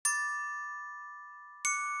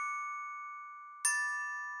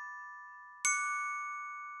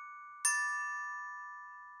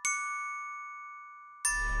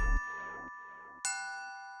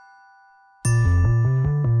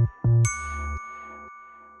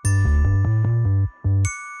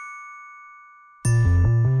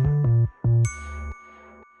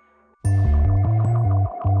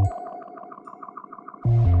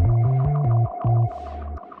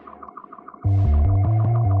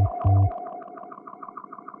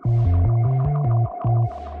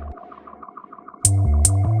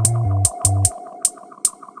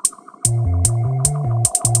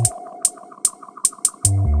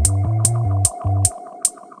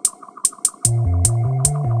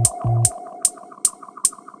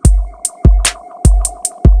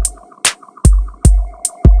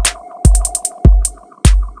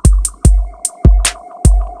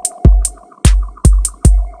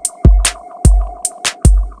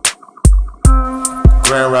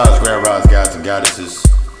Grand rise, gods and goddesses,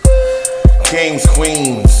 kings,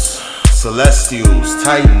 queens, celestials,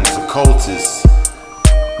 titans, occultists,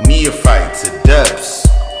 neophytes, adepts,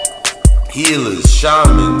 healers,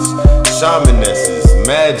 shamans, shamanesses,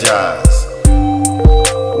 magis,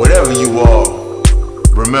 whatever you are,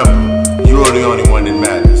 remember, you are the only one that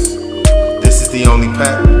matters. This is the only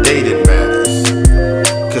day that matters.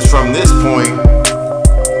 Because from this point,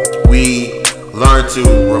 we learn to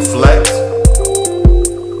reflect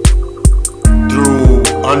through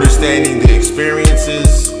understanding the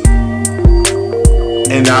experiences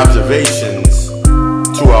and observations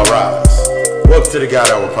to our rise. Welcome to the God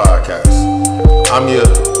Hour Podcast. I'm your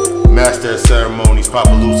Master of Ceremonies,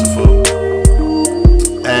 Papa Lucifer.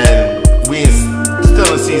 And we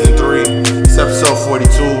still in Season 3. It's Episode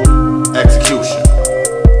 42, Execution.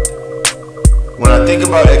 When I think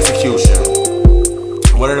about execution,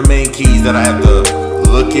 one of the main keys that I have to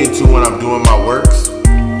look into when I'm doing my works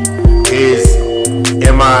is,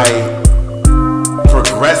 am I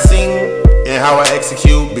progressing in how I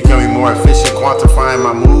execute, becoming more efficient, quantifying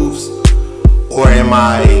my moves? Or am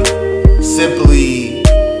I simply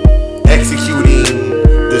executing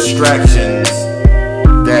distractions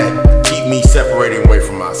that keep me separating away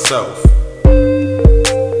from myself?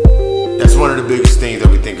 That's one of the biggest things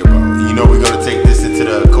that we think about. You know, we're going to take this into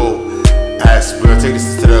the occult. We're going to take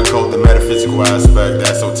this into the occult, the metaphysical aspect, the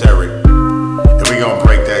esoteric. And we're going to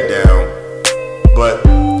break that down. But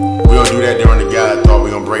we're going to do that during the God Thought.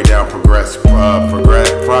 We're going to break down progress,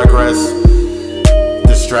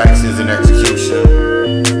 distractions, and execution.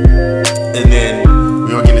 And then we're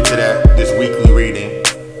going to get into that, this weekly reading.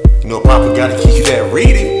 You know, Papa got to keep you that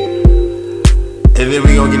reading. And then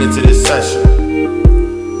we're going to get into this session.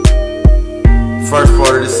 First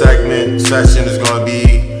part of the session is going to be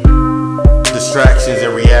distractions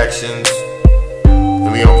and reactions.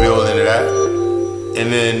 And we're going to build into that. And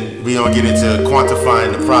then we're going to get into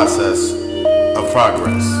quantifying the process of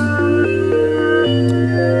progress.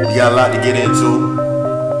 We got a lot to get into.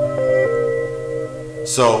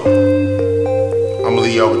 So, I'm going to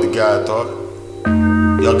leave y'all with the God Thought.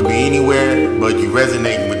 Y'all can be anywhere, but you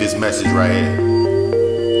resonate with this message right here.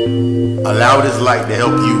 Allow this light to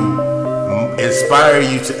help you, inspire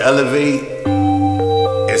you to elevate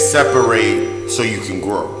and separate so you can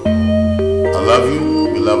grow. I love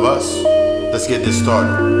you. You love us. Let's get this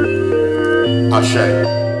started. Ashe.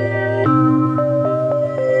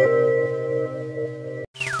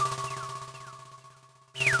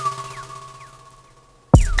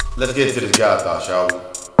 Let's get into this God Thought, shall we?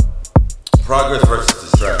 Progress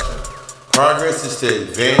versus distraction. Progress is to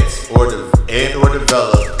advance or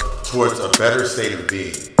develop towards a better state of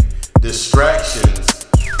being. Distractions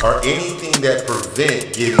are anything that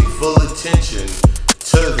prevent giving full attention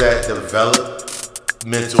to that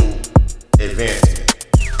developmental advancement.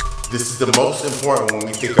 This is the most important when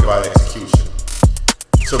we think about execution.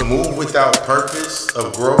 To move without purpose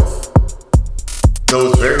of growth,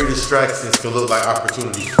 those very distractions can look like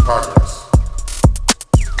opportunities for progress.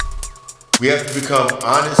 We have to become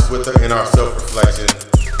honest in our self-reflection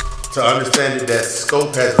to understand that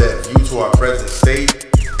scope has that view to our present state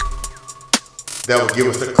that will give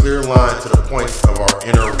us a clear line to the points of our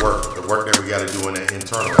inner work, the work that we got to do in that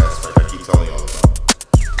internal aspect I keep telling y'all about.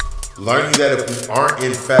 Learning that if we aren't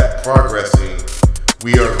in fact progressing,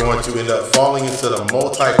 we are going to end up falling into the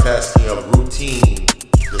multitasking of routine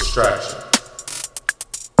distraction.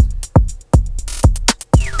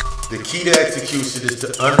 The key to execution is to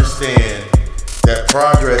understand that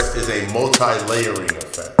progress is a multi-layering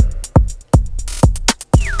effect.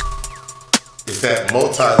 It's that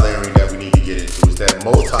multi-layering that we need to get into. It's that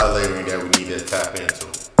multi-layering that we need to tap into.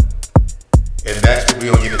 And that's what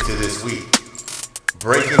we're going to get into this week.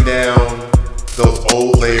 Breaking down those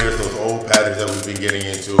old layers, those old patterns that we've been getting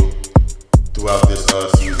into throughout this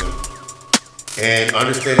season. And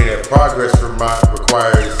understanding that progress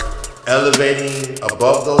requires elevating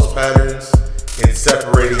above those patterns and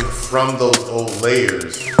separating from those old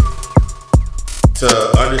layers to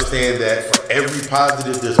understand that for every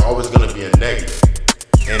positive, there's always going to be a negative.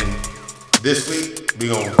 And this week,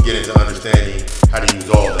 we're going to get into understanding how to use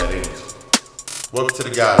all that energy. Welcome to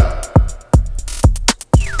the God Hour.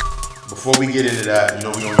 Before we get into that, you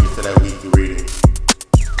know, we're going to get to that weekly reading.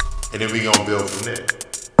 And then we're going to build from there.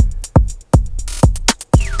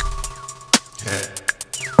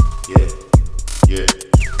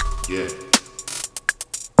 Yeah.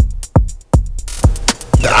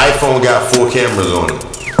 The iPhone got 4 cameras on it.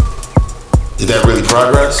 Is that really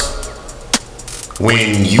progress?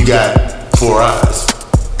 When you got 4 eyes.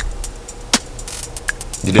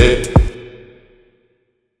 You did?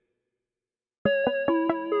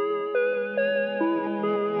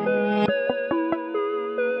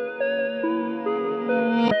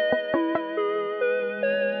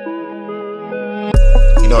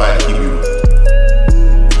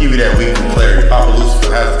 Papa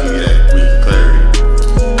Lucifer has to give you that week of clarity.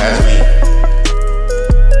 As we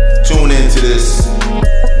tune into this,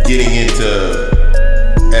 getting into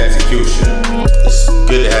execution, it's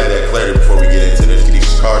good to have that clarity before we get into this. Get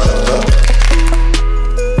these cars shuffled up.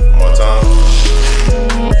 One more time.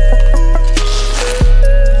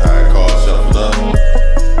 Alright, cars shuffled up.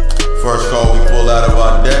 First card we pull out of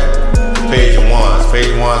our deck, the Page of Wands.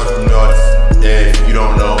 Page of Wands, you know, if you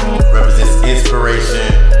don't know, represents inspiration,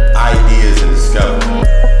 ideas, and discovery.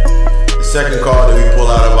 The second card that we pull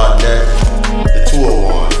out of our deck, the Two of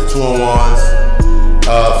Wands. The Two of Wands,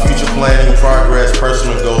 future planning, progress,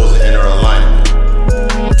 personal goals, and inner alignment.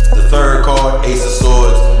 The third card, Ace of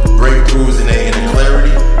Swords, breakthroughs and inner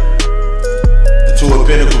clarity. The Two of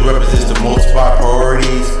Pentacles represents the multiple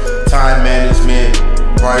priorities, time management,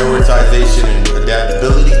 prioritization, and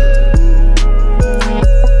adaptability.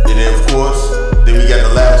 And then, of course, then we got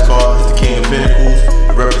the last card, is the King of Pentacles.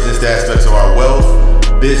 It represents the aspects of our wealth,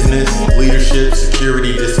 business, leadership,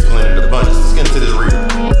 security, discipline, and abundance. Let's get into this reading.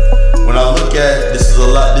 When I look at this,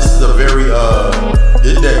 this is a very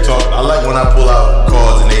this deck talk. I like when I pull out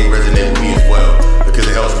cards and they resonate with me as well, because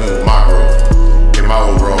it helps me with my growth and my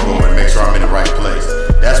overall going and make sure I'm in the right place.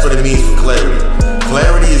 That's what it means for clarity.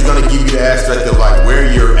 Clarity is going to give you the aspect of like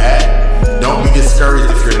where you're at. Don't be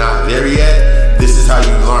discouraged if you're not there yet. This is how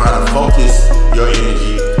you learn how to focus your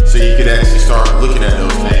energy so you can actually start looking at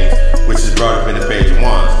those things, which is brought up in the Page of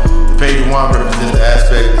Wands. The Page of Wands represents the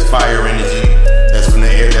aspect of fire energy. That's from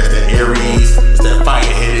the air. That's the Aries. It's that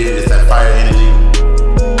fire-headed. It's that fire energy.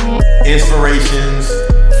 Inspirations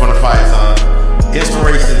from the fire sign.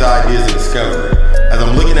 Inspirations, ideas, and discovery. As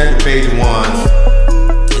I'm looking at the Page of Wands,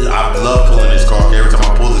 I love pulling this card. Every time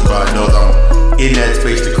I pull this card, I know I'm in that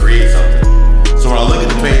space to create something. So when I look at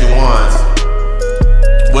the Page of Wands,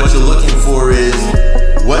 what you're looking for is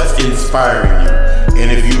what's inspiring you.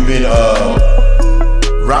 And if you've been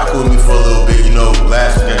rocking with me for a little bit, you know,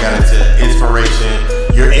 last week I got into inspiration.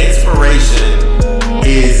 Your inspiration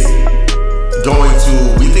is going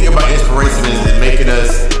to, we think about inspiration as it making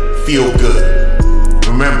us feel good.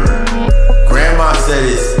 Remember, Grandma said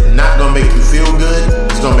it's not gonna make you feel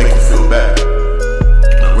good, it's gonna make you feel better.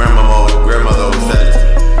 My grandmother always said it to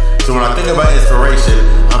me. So when I think about inspiration,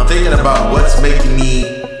 I'm thinking about what's making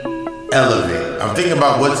me elevate. I'm thinking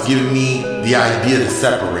about what's giving me the idea to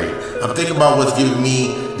separate. I'm thinking about what's giving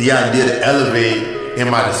me the idea to elevate in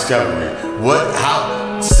my discovery.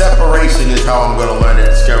 How separation is how I'm gonna learn that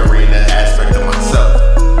discovery in that aspect of myself.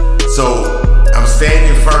 So I'm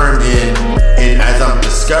standing firm in as I'm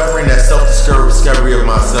discovering that self-discovery of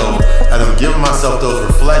myself, as I'm giving myself those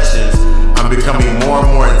reflections, I'm becoming more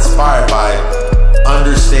and more inspired by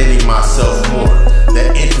understanding myself more,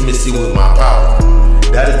 that intimacy with my power.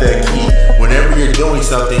 That is that key. Whenever you're doing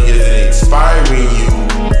something, is it inspiring you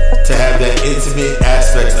to have that intimate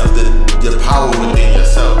aspect of the power within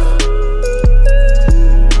yourself?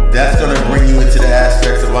 That's going to bring you into the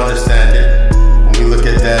aspects of understanding. When we look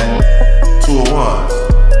at that Two of Wands,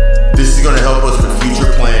 this is going to help us with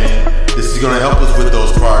future planning. This is going to help us with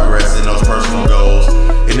those progress and those personal goals.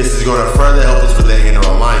 And this is going to further help us with that inner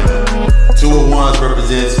alignment. Two of Wands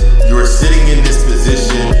represents you are sitting in this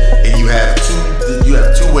position and you have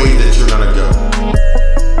two ways that you're going to go.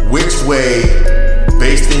 Which way,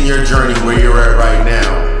 based in your journey where you're at right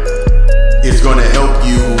now, is going to help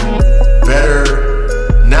you better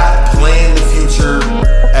not plan the future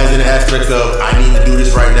as an aspect of I need to do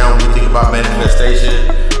this right now when we think about manifestation,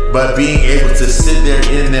 but being able to sit there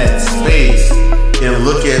in that space and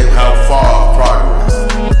look at how far I've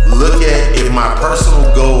progressed. Look at if my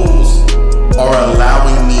personal goals are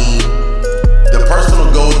allowing me, the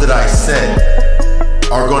personal goals that I set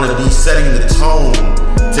are going to be setting the tone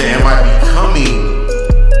to am I becoming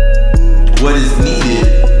what is needed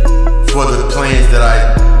for the plans that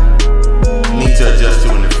I need to adjust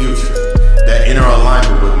to in the future. That inner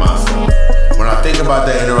alignment with myself. When I think about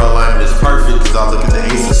that inner alignment, it's perfect because I look at the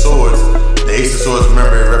Ace of Swords. The Ace of Swords,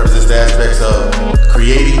 remember, it represents the aspects of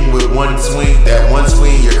creating with one swing. That one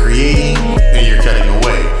swing, you're creating and you're cutting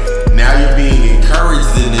away. Now you're being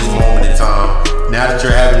encouraged in this moment in time. Now that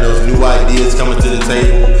you're having those new ideas coming to the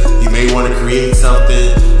table, you may want to create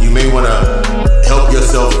something. You may want to help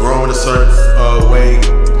yourself grow in a certain way.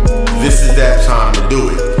 This is that time to do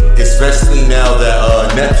it. Especially now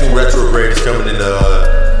that Neptune retrograde is coming into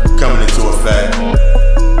effect.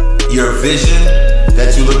 Your vision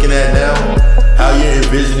that you're looking at now, how you're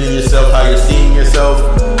envisioning yourself, how you're seeing yourself,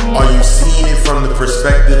 are you seeing it from the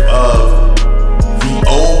perspective of the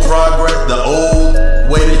old progress, the old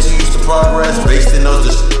way that you used to progress, based in those,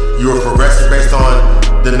 you were progressing based on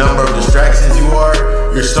the number of distractions you are,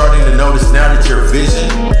 you're starting to notice now that your vision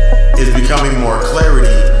is becoming more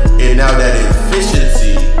clarity, and now that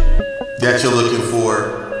efficiency that you're looking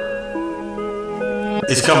for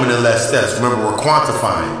is coming in less steps. Remember, we're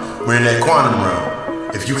quantifying. We're in that quantum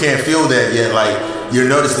realm. If you can't feel that yet, like, you're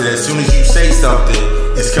noticing that as soon as you say something,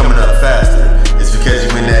 it's coming up faster. It's because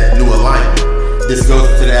you're in that new alignment. This goes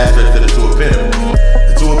to the aspect of the Two of Pentacles.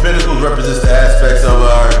 The Two of Pentacles represents the aspects of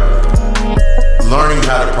our learning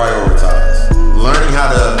how to prioritize, learning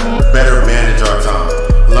how to better manage our time,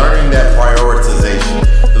 learning that prioritization,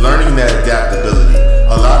 learning that adaptability.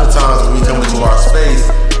 A lot of times when we come into our space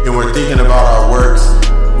and we're thinking about our works,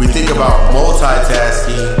 we think about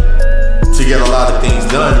multitasking to get a lot of things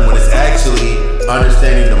done, when it's actually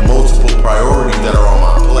understanding the multiple priorities that are on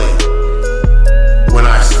my plate. When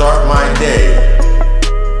I start my day,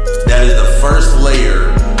 that is the first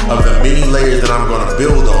layer of the many layers that I'm going to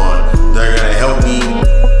build on that are going to help me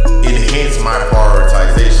enhance my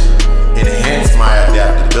prioritization, enhance my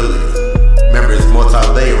adaptability. Remember, it's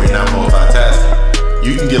multi-layering, not multitasking.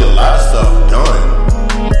 You can get a lot of stuff done,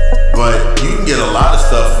 but you can get a lot of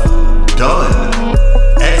stuff done,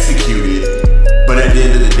 executed, but at the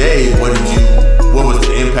end of the day, what was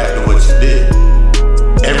the impact of what you did?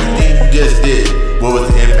 Everything you just did, what was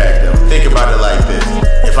the impact of it? Think about it like this.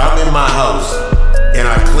 If I'm in my house and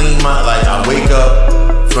I clean I wake up,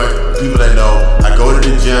 for people that know, I go to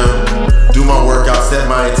the gym, do my workout, set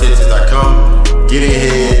my intentions, I come, get in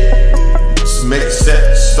here,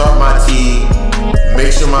 start my tea,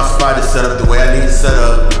 make sure my spot is set up the way I need to set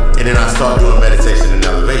up, and then I start doing meditation and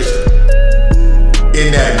elevation.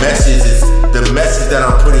 In that message, the message that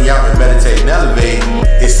I'm putting out in Meditate and Elevate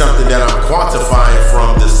is something that I'm quantifying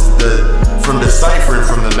from deciphering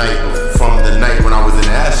from the night when I was in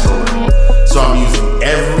the astral realm. So I'm using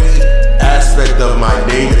every aspect of my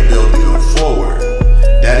day to build to go forward.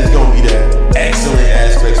 That is going to be the excellent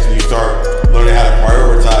aspects when you start learning how to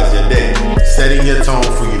prioritize your day, setting your tone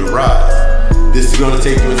for you to rise. This is going to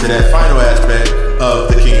take you into that final aspect of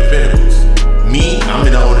the King of Pentacles. Me, I'm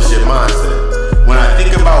in the ownership mindset. When I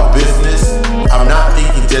think about business, I'm not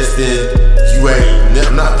thinking just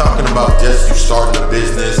I'm not talking about just you starting a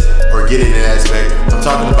business or getting an aspect. I'm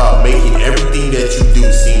talking about making everything that you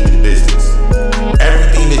do seem in business.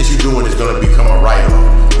 Everything that you're doing is going to become a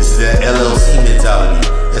write-off. This is that LLC mentality.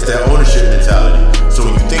 That's that ownership mentality. So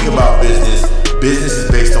when you think about business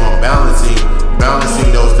is based on balancing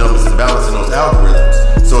those numbers and balancing those algorithms.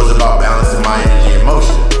 So it's about balancing my energy and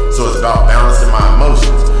motion. So it's about balancing my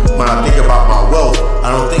emotions. When I think about my wealth,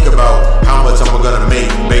 I don't think about how much I'm going to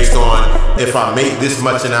make based on if I make this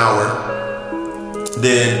much an hour,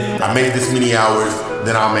 then I make this many hours,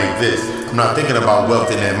 then I'll make this. I'm not thinking about wealth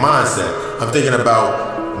in that mindset. I'm thinking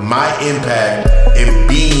about my impact in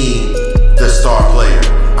being the star player.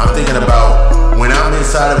 I'm thinking about when I'm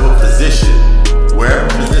inside of a position, wherever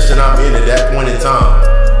position I'm in at that point in time,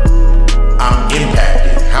 I'm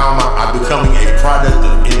impacting. How am I becoming a product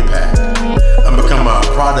of impact? I'm becoming a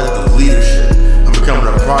product of leadership. I'm becoming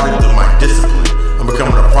a product of my discipline. I'm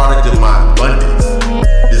becoming a product of my abundance.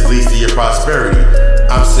 This leads to your prosperity.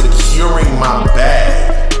 I'm securing my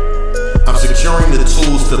bag. I'm securing the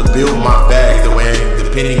tools to build my bag the way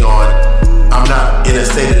depending on, I'm not in a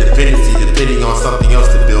state of dependency, depending on something else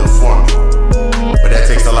to build for me. But that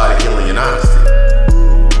takes a lot of healing and honesty.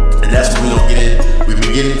 And that's what we're going to get in. We've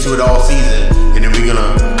been getting into it all season, and then we're going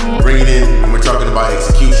to bring it in when we're talking about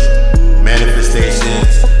execution,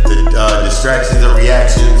 manifestations, the distractions and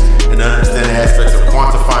reactions, and understanding aspects of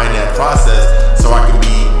quantifying that process so I can be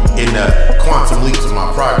in the quantum leaps of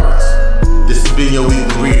my progress. This has been your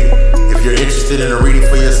weekly reading. If you're interested in a reading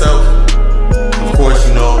for yourself, of course,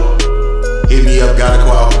 hit me up,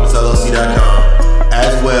 GottaCoAlchemistLLC.com,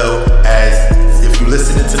 as well as if you're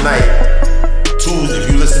listening tonight, if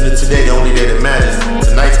you're listening today, the only day that matters,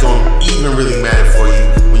 tonight's going to even really matter for you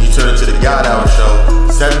when you turn into the God Hour Show,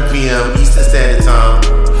 7 p.m. Eastern Standard Time,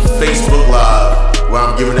 Facebook Live,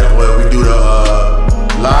 where we do the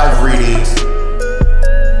live readings,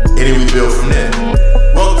 and then we build from there.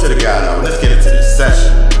 Welcome to the God Hour. Let's get into this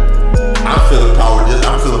session. I'm feeling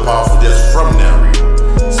powerful just from that reading.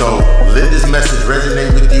 So let this message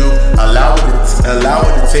resonate with you. Allow it to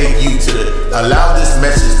take you allow this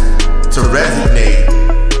message to resonate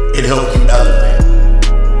and help you elevate.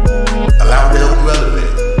 Allow it to help you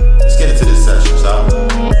elevate. Let's get into this session, shall we?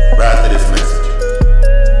 Right after this message.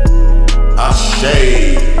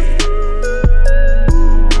 Ashe.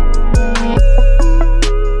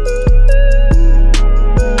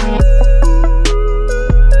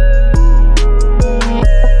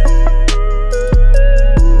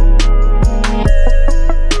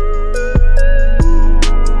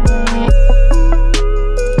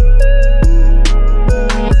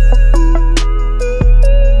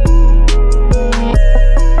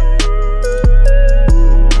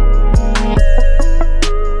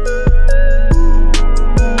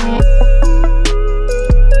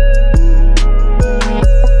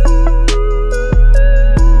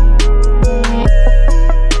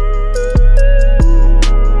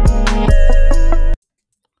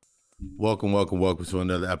 Welcome to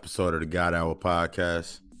another episode of the God Hour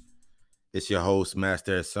Podcast. It's your host,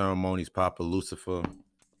 Master of Ceremonies, Papa Lucifer,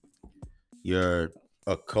 your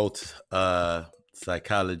occult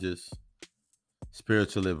psychologist,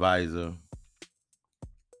 spiritual advisor.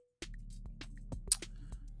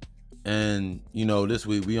 And, this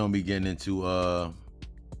week we're going to be getting into our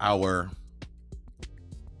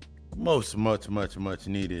much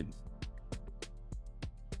needed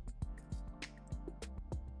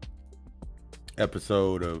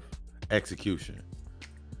episode of execution.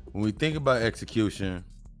 When we think about execution,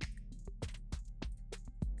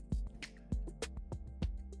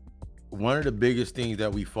 one of the biggest things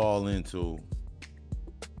that we fall into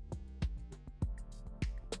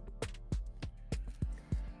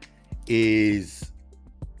is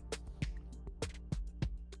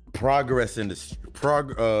progress in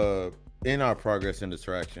our progress and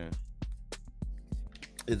distraction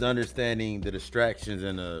is understanding the distractions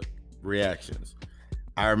and the reactions.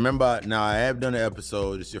 I remember, now I have done an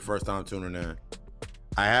episode, it's your first time tuning in,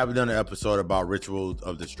 I have done an episode about rituals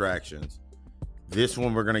of distractions. This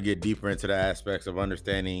one we're going to get deeper into the aspects of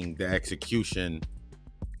understanding the execution,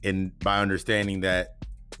 and by understanding that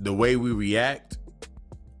the way we react,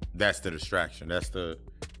 that's the distraction. That's the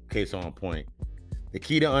case on point. The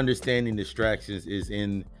key to understanding distractions is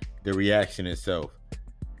in the reaction itself.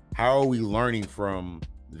 How are we learning from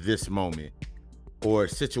this moment or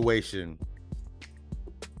situation,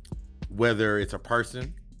 whether it's a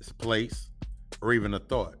person, it's a place, or even a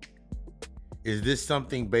thought? Is this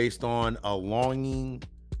something based on a longing,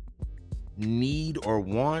 need, or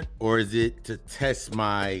want, or is it to test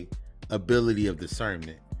my ability of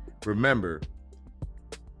discernment? Remember,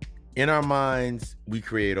 in our minds, we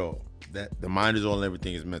create all. That the mind is all and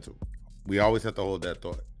everything is mental. We always have to hold that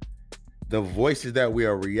thought. The voices that we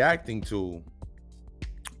are reacting to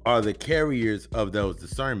are the carriers of those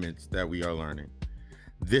discernments that we are learning.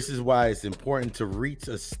 This is why it's important to reach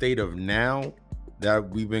a state of now that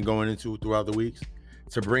we've been going into throughout the weeks,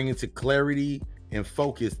 to bring into clarity and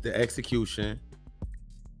focus the execution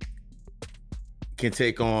can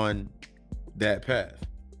take on that path.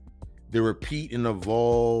 The repeat and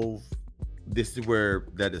evolve, this is where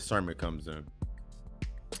that discernment comes in.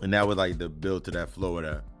 And that was like the build to that flow of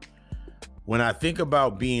that. When I think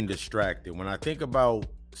about being distracted, when I think about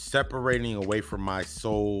separating away from my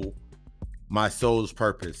soul's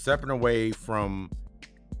purpose, separating away from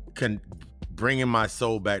bringing my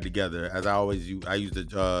soul back together, as I always use, I use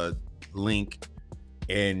the link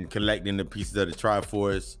and collecting the pieces of the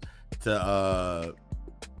Triforce to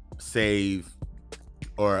save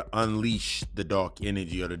or unleash the dark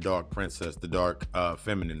energy or the dark princess, the dark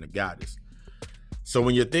feminine, the goddess. So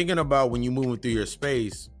when you're thinking about, when you're moving through your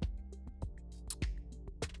space,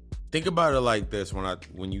 think about it like this.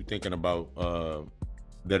 When you're thinking about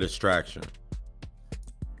the distraction,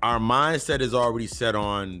 our mindset is already set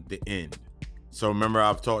on the end. So remember,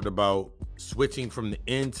 I've talked about switching from the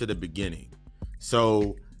end to the beginning.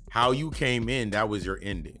 So how you came in, that was your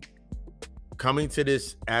ending. Coming to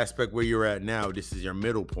this aspect where you're at now, this is your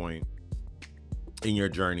middle point in your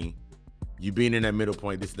journey. You being in that middle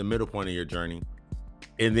point, this is the middle point of your journey.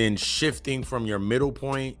 And then shifting from your middle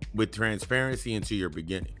point with transparency into your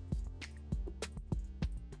beginning.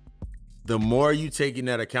 The more you taking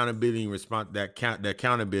that accountability,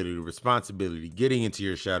 responsibility, getting into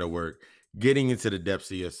your shadow work, getting into the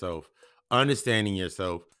depths of yourself, understanding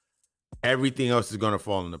yourself, everything else is going to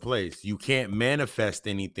fall into place. You can't manifest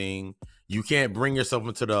anything. You can't bring yourself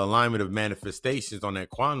into the alignment of manifestations on that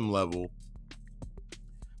quantum level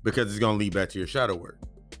because it's going to lead back to your shadow work.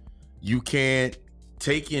 You can't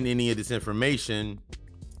take in any of this information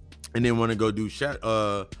and then want to go do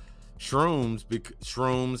shrooms,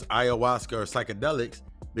 ayahuasca, or psychedelics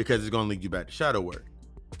because it's going to lead you back to shadow work.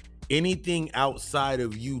 Anything outside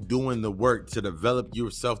of you doing the work to develop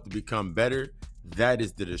yourself to become better, that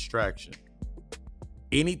is the distraction.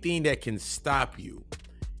 Anything that can stop you.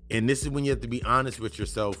 And this is when you have to be honest with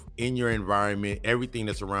yourself in your environment, everything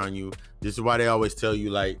that's around you. This is why they always tell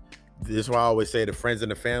you, this is why I always say the friends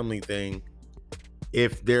and the family thing.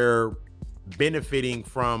 If they're benefiting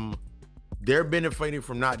from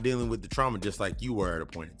not dealing with the trauma just like you were at a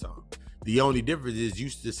point in time. The only difference is you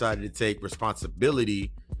decided to take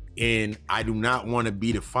responsibility, and I do not want to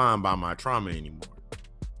be defined by my trauma anymore.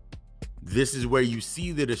 This is where you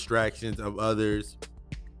see the distractions of others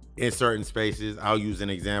in certain spaces. I'll use an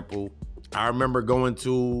example. I remember going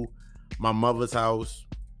to my mother's house.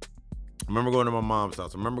 I remember going to my mom's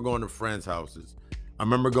house. I remember going to friends' houses. I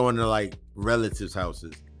remember going to relatives'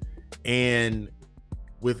 houses. And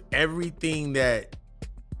with everything that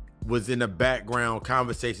was in the background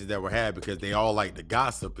conversations that were had because they all like to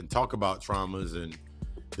gossip and talk about traumas and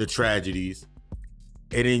the tragedies.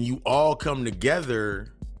 And then you all come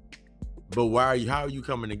together, but how are you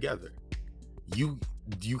coming together? You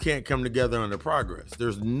can't come together under progress.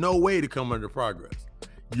 There's no way to come under progress.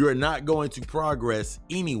 You're not going to progress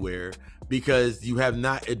anywhere because you have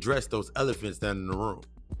not addressed those elephants down in the room.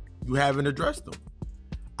 You haven't addressed them.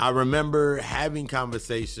 I remember having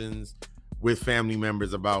conversations with family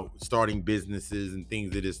members about starting businesses and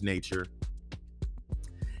things of this nature.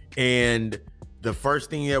 And the first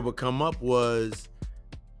thing that would come up would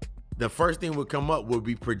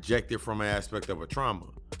be projected from an aspect of a trauma.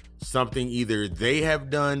 Something either they have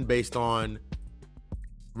done based on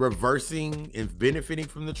reversing and benefiting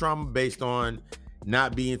from the trauma based on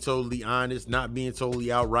not being totally honest, not being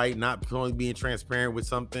totally outright, not totally being transparent with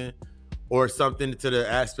something, or something to the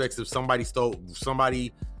aspects of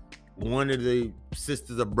one of the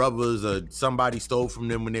sisters or brothers or somebody stole from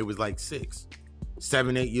them when they was like 6,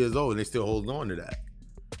 7, 8 years old, and they still holding on to that.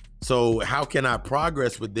 So how can I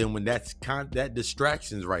progress with them when that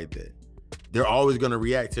distraction's right there? They're always going to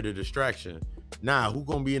react to the distraction. Nah, who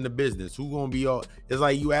going to be in the business? Who going to be all? It's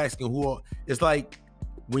like you asking it's like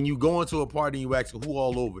when you go into a party and you asking who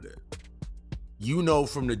all over there. You know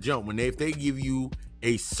from the jump, if they give you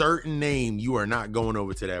a certain name, you are not going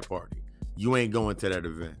over to that party. You ain't going to that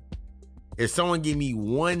event. If someone give me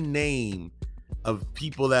one name of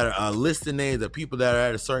people that are a list of names of people that are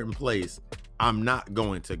at a certain place, I'm not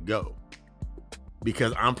going to go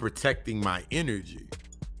because I'm protecting my energy.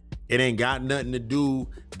 It ain't got nothing to do.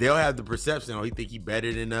 They'll have the perception, he think he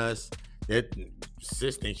better than us. That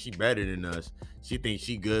sis thinks she better than us. She thinks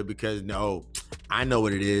she good because no, I know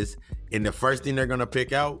what it is. And the first thing they're gonna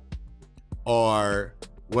pick out are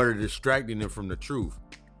what are distracting them from the truth.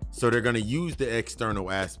 So they're gonna use the external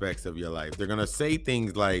aspects of your life. They're gonna say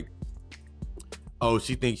things like, oh,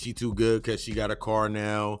 she thinks she too good because she got a car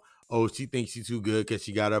now. Oh, she thinks she's too good because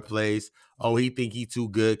she got a place. Oh, he think he too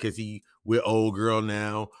good because he with old girl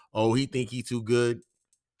now. Oh, he think he too good.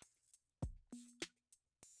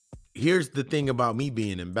 Here's the thing about me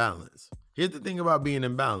being in balance.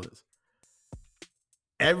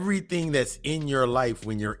 Everything that's in your life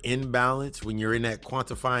when you're in balance, when you're in that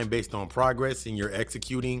quantifying based on progress and you're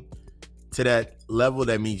executing to that level,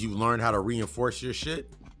 that means you learn how to reinforce your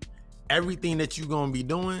shit. Everything that you're going to be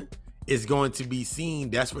doing is going to be seen.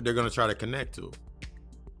 That's what they're going to try to connect to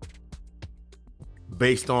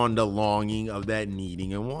based on the longing of that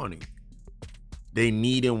needing and wanting. They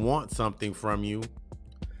need and want something from you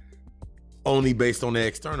only based on the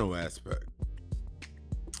external aspect.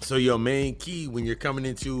 So your main key when you're coming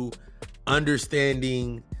into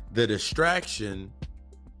understanding the distraction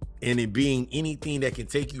and it being anything that can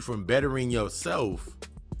take you from bettering yourself,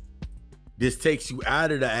 this takes you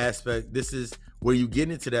out of the aspect. This is where you get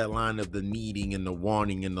into that line of the needing and the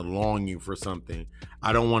wanting and the longing for something.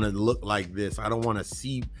 I don't want to look like this. I don't want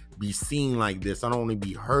to be seen like this. I don't want to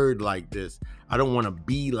be heard like this. I don't want to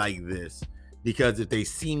be like this. Because if they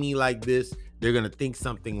see me like this, they're going to think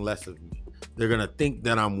something less of me. They're going to think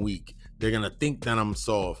that I'm weak. They're going to think that I'm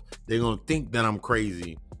soft. They're going to think that I'm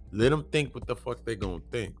crazy. Let them think what the fuck they going to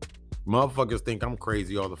think. Motherfuckers think I'm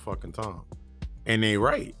crazy all the fucking time. And they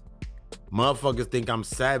right. Motherfuckers think I'm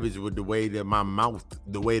savage with the way that my mouth,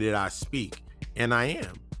 the way that I speak. And I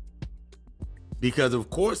am. Because of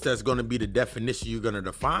course that's going to be the definition you're going to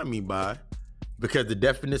define me by. Because the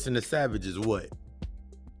definition of savage is what?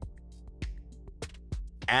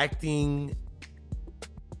 Acting,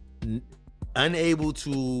 unable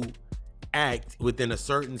to act within a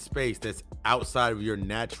certain space that's outside of your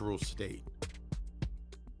natural state.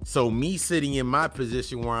 So me sitting in my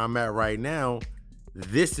position where I'm at right now,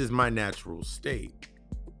 this is my natural state.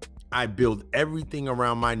 I build everything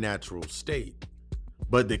around my natural state.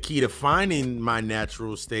 But the key to finding my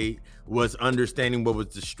natural state was understanding what was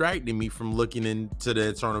distracting me from looking into the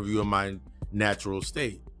internal view of my natural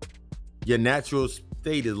state. Your natural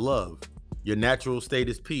state is love. Your natural state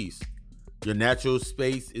is peace. Your natural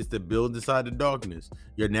space is to build inside the darkness.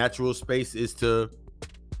 Your natural space is to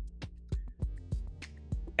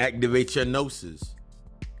activate your gnosis.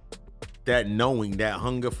 That knowing, that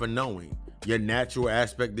hunger for knowing. Your natural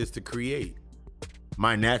aspect is to create.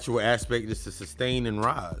 My natural aspect is to sustain and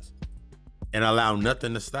rise and allow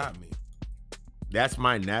nothing to stop me. That's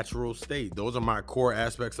my natural state. Those are my core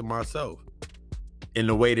aspects of myself. And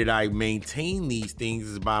the way that I maintain these things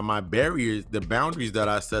is by my barriers, the boundaries that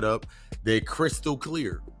I set up. They're crystal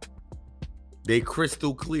clear.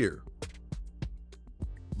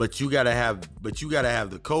 But you gotta have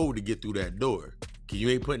the code to get through that door. Cause you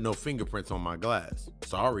ain't putting no fingerprints on my glass.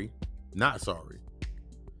 Sorry, not sorry.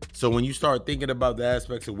 So when you start thinking about the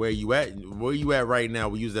aspects of where you at right now,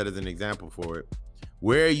 we use that as an example for it.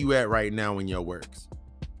 Where are you at right now in your works?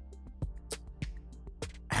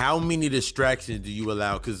 How many distractions do you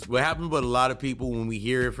allow? Because what happens with a lot of people when we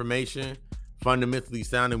hear information fundamentally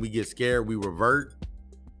sound and we get scared, we revert.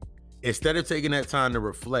 Instead of taking that time to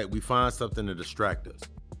reflect, we find something to distract us.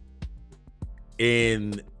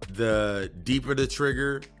 And the deeper the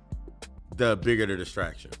trigger, the bigger the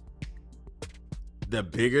distraction. The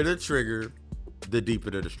bigger the trigger, the deeper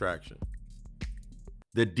the distraction.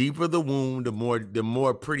 The deeper the wound, the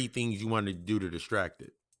more pretty things you want to do to distract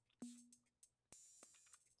it.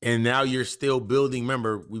 And now you're still building.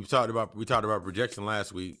 Remember, we talked about projection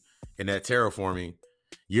last week and that terraforming.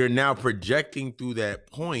 You're now projecting through that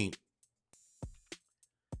point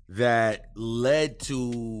that led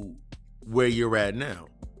to where you're at now.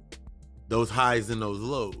 Those highs and those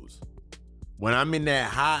lows. When I'm in that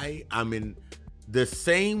high, I'm in the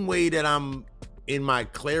same way that I'm in my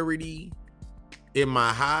clarity in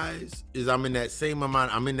my highs is I'm in that same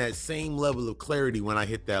amount. I'm in that same level of clarity when I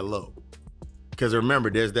hit that low. Because remember,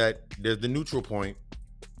 there's the neutral point,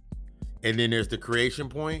 and then there's the creation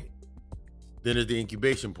point, then there's the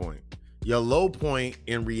incubation point. Your low point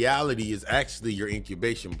in reality is actually your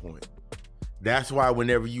incubation point. That's why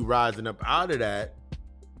whenever you rising up out of that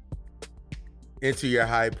into your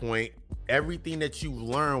high point, everything that you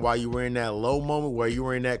learned while you were in that low moment, where you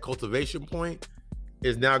were in that cultivation point,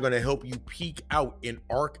 is now going to help you peak out and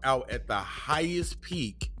arc out at the highest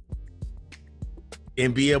peak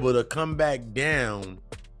and be able to come back down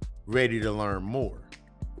ready to learn more.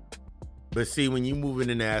 But see, when you move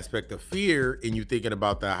in the aspect of fear and you're thinking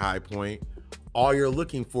about that high point, all you're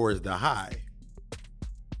looking for is the high.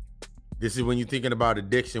 This is when you're thinking about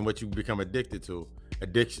addiction, what you become addicted to.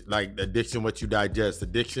 Addiction, what you digest.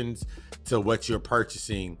 Addictions to what you're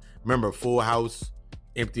purchasing. Remember, full house,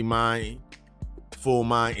 empty mind, full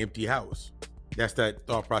mind, empty house. That's that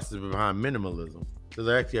thought process behind minimalism. There's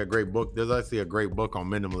actually a great book on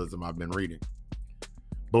minimalism I've been reading.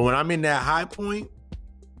 But when I'm in that high point,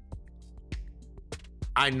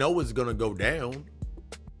 I know it's going to go down.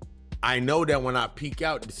 I know that when I peak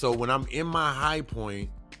out, so when I'm in my high point,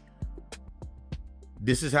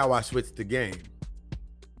 this is how I switch the game.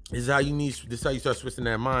 This is how you start switching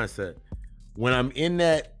that mindset. When I'm in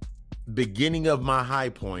that beginning of my high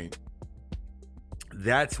point,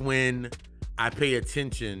 that's when I pay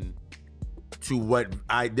attention to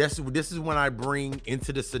this is when I bring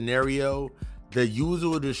into the scenario the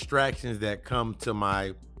usual distractions that come into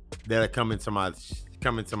my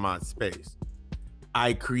space.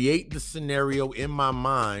 I create the scenario in my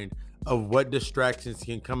mind of what distractions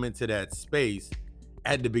can come into that space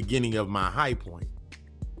at the beginning of my high point.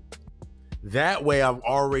 That way I've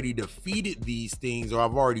already defeated these things, or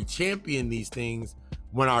I've already championed these things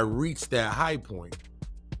when I reach that high point.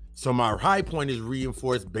 So my high point is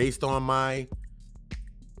reinforced based on my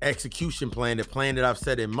execution plan, the plan that I've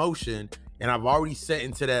set in motion, and I've already set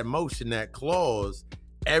into that motion, that clause,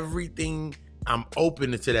 everything. I'm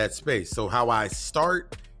open into that space. So how I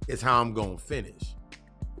start is how I'm going to finish.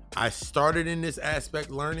 I started in this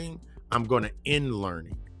aspect learning, I'm going to end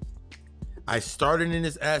learning. I started in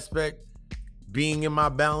this aspect being in my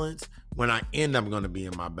balance. When I end, I'm going to be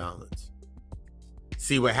in my balance.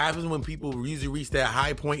 See, what happens when people usually reach that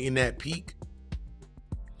high point in that peak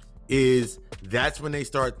is that's when they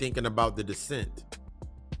start thinking about the descent.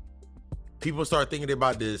 People start thinking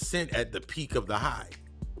about the descent at the peak of the high.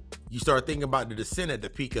 You start thinking about the descent at the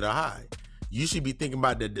peak of the high. You should be thinking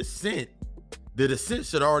about the descent. The descent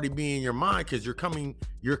should already be in your mind because you're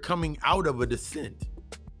coming out of a descent.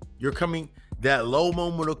 That low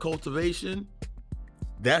moment of cultivation,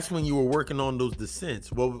 that's when you were working on those descents.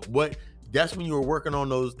 That's when you were working on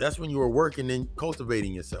those, that's when you were working and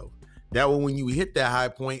cultivating yourself. That way when you hit that high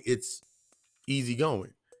point, it's easy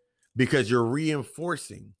going because you're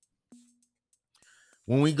reinforcing.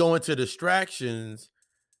 When we go into distractions,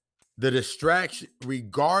 the distraction,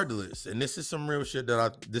 regardless, and this is some real shit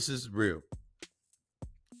this is real.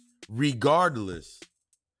 Regardless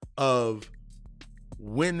of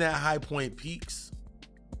when that high point peaks,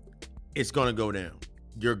 it's going to go down.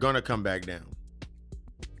 You're going to come back down.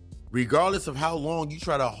 Regardless of how long you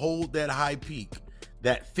try to hold that high peak,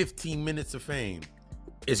 that 15 minutes of fame,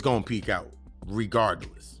 it's going to peak out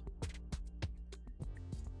regardless.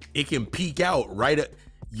 It can peak out right at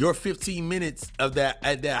your 15 minutes of that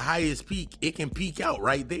at that highest peak. It can peak out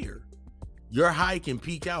right there. Your high can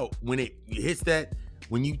peak out when it hits that.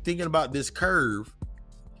 When you thinking about this curve,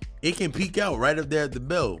 it can peak out right up there at the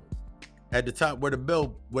bell, at the top where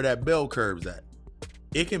that bell curves at.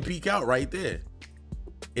 It can peak out right there.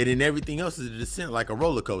 And then everything else is a descent, like a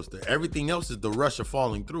roller coaster. Everything else is the rush of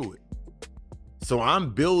falling through it. So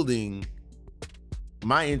I'm building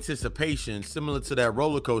my anticipation similar to that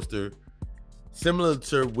roller coaster,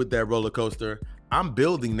 with that roller coaster. I'm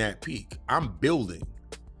building that peak. I'm building.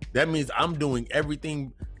 That means I'm doing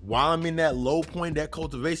everything while I'm in that low point, that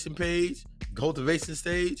cultivation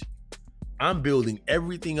stage. I'm building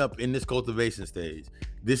everything up in this cultivation stage.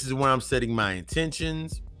 This is where I'm setting my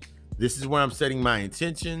intentions. This is where I'm setting my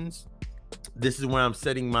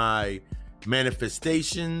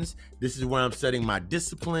manifestations. This is where I'm setting my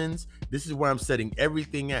disciplines. This is where I'm setting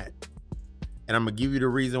everything at. And I'm going to give you the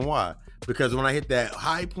reason why. Because when I hit that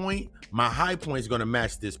high point, my high point is going to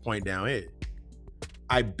match this point down here.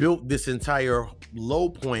 I built this entire low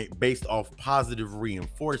point based off positive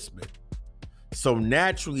reinforcement. So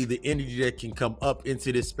naturally, the energy that can come up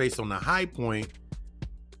into this space on the high point,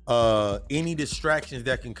 any distractions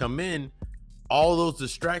that can come in, all those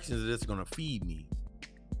distractions are just going to feed me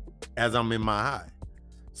as I'm in my high.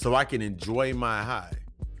 So I can enjoy my high.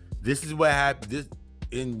 This is what happened.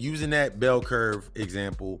 In using that bell curve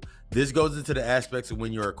example, this goes into the aspects of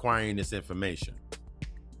when you're acquiring this information.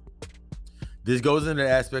 This goes into the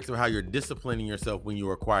aspects of how you're disciplining yourself when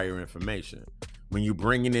you acquire information, when you're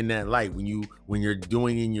bringing in that light, when you're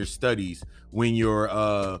doing in your studies, when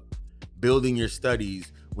you're building your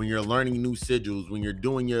studies, when you're learning new sigils, when you're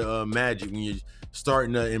doing your magic, when you're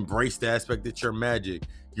starting to embrace the aspect that you're magic,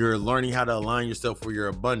 you're learning how to align yourself for your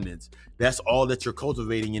abundance. That's all that you're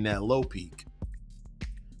cultivating in that low peak,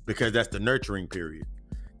 because that's the nurturing period.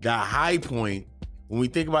 That high point, when we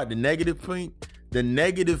think about the negative point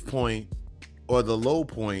or the low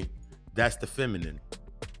point, that's the feminine.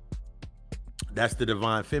 That's the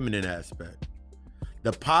divine feminine aspect.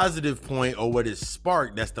 The positive point, or what is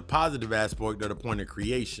sparked, that's the positive aspect of the point of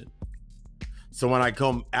creation. So when I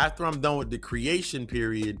come after I'm done with the creation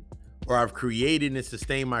period, or I've created and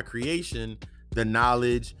sustained my creation, the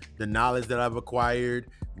knowledge that I've acquired,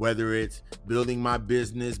 whether it's building my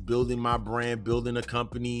business, building my brand, building a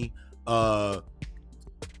company,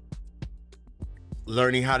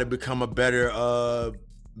 learning how to become a better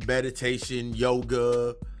meditation,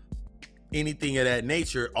 yoga, anything of that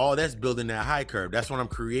nature, all that's building that high curve. That's what I'm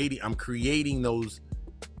creating. I'm creating those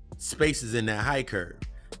spaces in that high curve.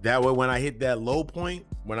 That way, when I hit that low point,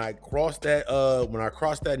 when I cross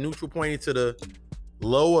that neutral point into the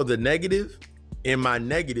low or the negative, in my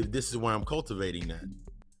negative, this is where I'm cultivating that,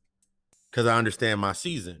 because I understand my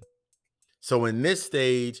season. So in this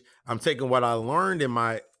stage, I'm taking what I learned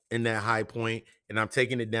in that high point, and I'm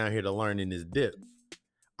taking it down here to learn in this dip.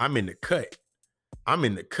 I'm in the cut. I'm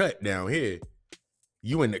in the cut down here.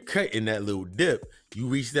 You in the cut in that little dip. You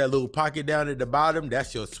reach that little pocket down at the bottom,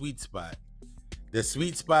 that's your sweet spot. The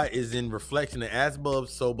sweet spot is in reflection of as above,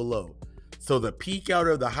 so below. So the peak out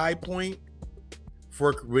of the high point,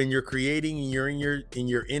 for when you're creating and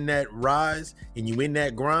you're in that rise and you in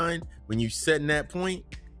that grind, when you setting that point,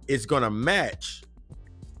 it's gonna match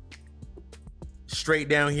straight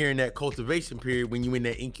down here in that cultivation period when you in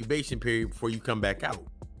that incubation period before you come back out.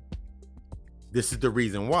 This is the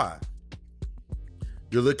reason why.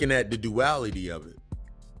 You're looking at the duality of it.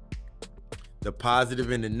 The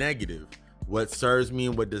positive and the negative. What serves me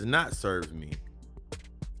and what does not serve me.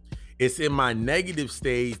 It's in my negative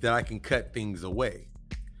stage that I can cut things away.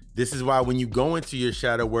 This is why when you go into your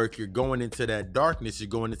shadow work, you're going into that darkness, you're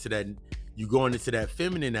going into that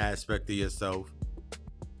feminine aspect of yourself,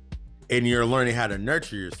 and you're learning how to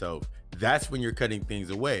nurture yourself. That's when you're cutting things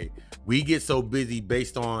away. We get so busy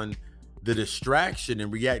based on the distraction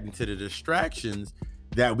and reacting to the distractions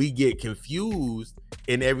that we get confused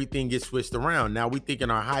and everything gets switched around. Now we think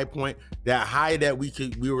in our high point, that high that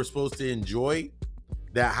we were supposed to enjoy,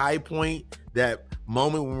 that high point, that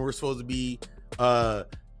moment when we're supposed to be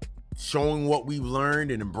showing what we've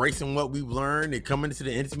learned and embracing what we've learned and coming into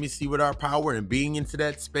the intimacy with our power and being into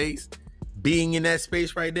that space, being in that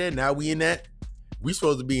space right there. Now we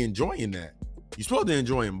supposed to be enjoying that. You're supposed to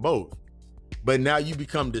enjoy them both. But now you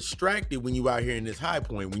become distracted when you out here in this high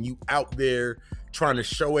point, when you out there trying to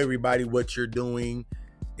show everybody what you're doing.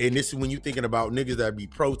 And this is when you're thinking about niggas that be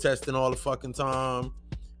protesting all the fucking time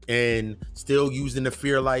and still using the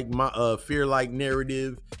fear-like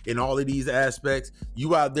narrative in all of these aspects.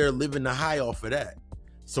 You out there living the high off of that.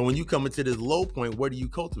 So when you come into this low point, what are you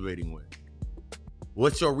cultivating with?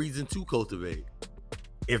 What's your reason to cultivate?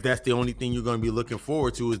 If that's the only thing you're going to be looking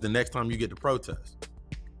forward to is the next time you get to protest.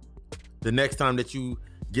 The next time that you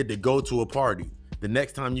get to go to a party. The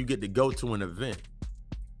next time you get to go to an event.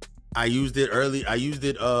 I used it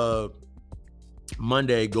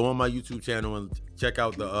Monday. Go on my YouTube channel and check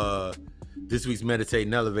out the this week's Meditate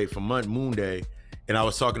and Elevate for Moon Day. And I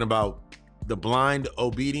was talking about the blind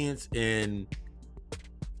obedience and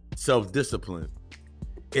self-discipline.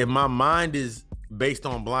 If my mind is based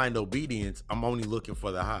on blind obedience, I'm only looking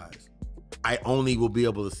for the highs. I only will be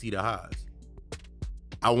able to see the highs.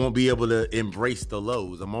 I won't be able to embrace the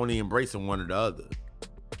lows. I'm only embracing one or the other.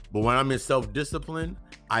 But when I'm in self-discipline,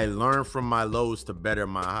 I learn from my lows to better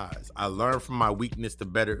my highs. I learn from my weakness to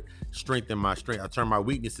better strengthen my strength. I turn my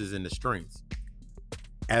weaknesses into strengths.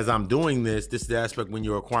 As I'm doing this is the aspect when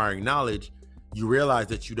you're acquiring knowledge, you realize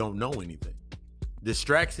that you don't know anything.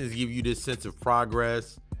 Distractions give you this sense of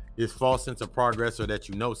progress, this false sense of progress, or that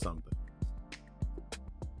you know something.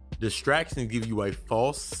 Distractions give you a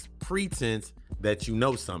false pretense that you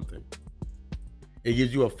know something. It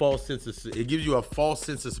gives you a false sense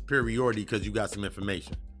of superiority because you got some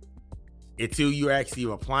information. Until you're actually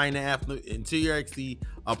applying the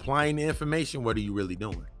information, what are you really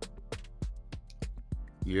doing?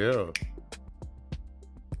 Yeah.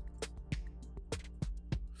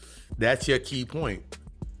 That's your key point.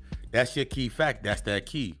 That's your key fact. That's that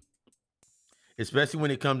key. Especially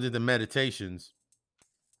when it comes into meditations.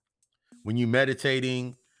 When you're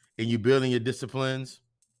meditating and you're building your disciplines,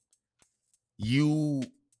 you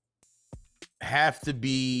have to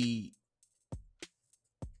be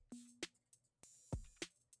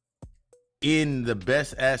in the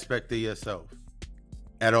best aspect of yourself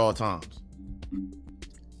at all times.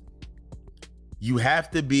 You have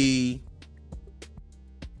to be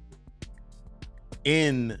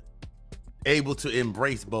able to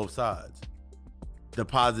embrace both sides, the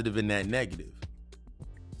positive and that negative.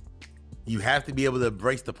 You have to be able to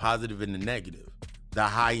embrace the positive and the negative, the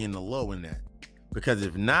high and the low in that. Because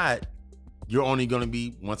if not, you're only going to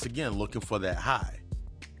be, once again, looking for that high.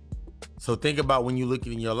 So think about when you look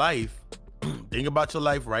in your life, think about your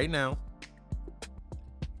life right now.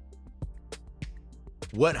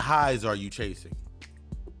 What highs are you chasing?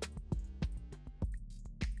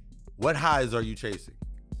 What highs are you chasing?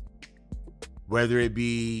 Whether it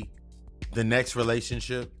be the next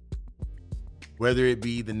relationship, whether it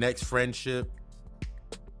be the next friendship,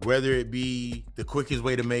 whether it be the quickest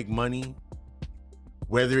way to make money,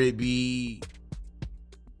 whether it be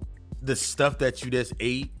the stuff that you just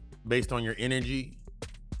ate based on your energy.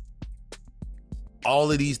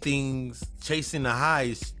 All of these things, chasing the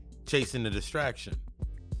highs, chasing the distraction.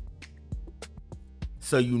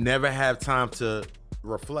 So you never have time to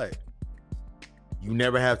reflect. You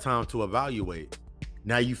never have time to evaluate.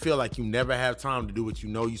 Now you feel like you never have time to do what you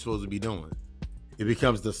know you're supposed to be doing. It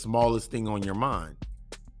becomes the smallest thing on your mind.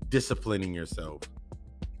 Disciplining yourself.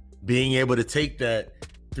 Being able to take that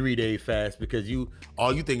 3-day fast because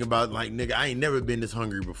all you think about, like, nigga, I ain't never been this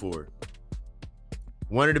hungry before.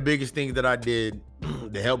 One of the biggest things that I did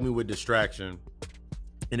to help me with distraction,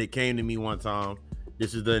 and it came to me one time,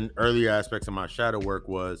 this is the earlier aspects of my shadow work,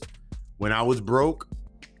 was when I was broke,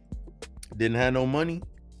 didn't have no money,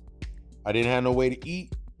 I didn't have no way to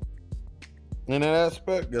eat. In that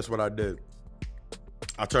aspect, guess what I did?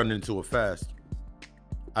 I turned it into a fast.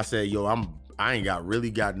 I said, yo, I ain't really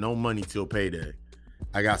got no money till payday.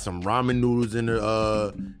 I got some ramen noodles in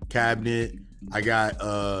the cabinet. I got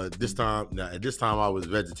at this time I was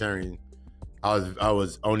vegetarian. I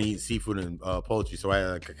was only eating seafood and poultry, so I had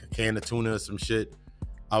like a can of tuna or some shit.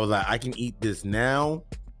 I was like, I can eat this now,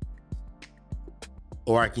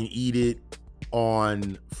 or I can eat it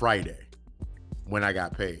on Friday when I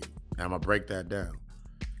got paid. And I'm gonna break that down.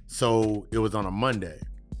 So it was on a Monday.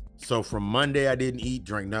 So from Monday I didn't eat,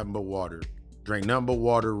 drank nothing but water. Drank nothing but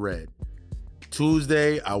water, red.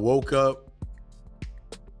 Tuesday I woke up,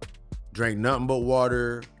 drank nothing but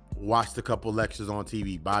water, watched a couple lectures on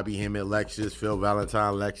TV, Bobby Hemmett lectures, Phil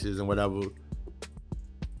Valentine lectures, and whatever.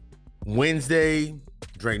 Wednesday,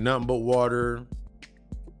 drank nothing but water,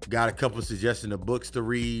 got a couple suggestions of books to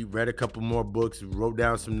read, read a couple more books, wrote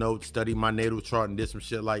down some notes, studied my natal chart, and did some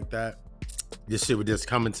shit like that. This shit was just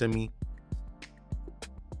coming to me.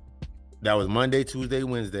 That was Monday, Tuesday,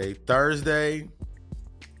 Wednesday. Thursday,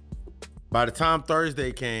 by the time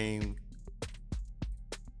Thursday came,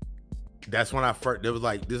 that's when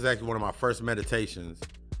this is actually one of my first meditations.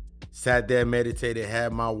 Sat there, meditated,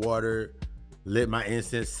 had my water, lit my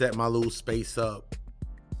incense, set my little space up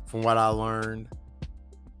from what I learned.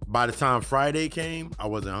 By the time Friday came, I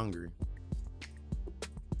wasn't hungry.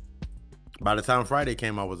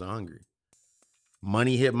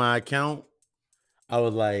 Money hit my account. I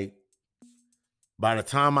was like, by the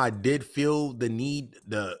time I did feel the need,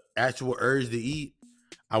 the actual urge to eat,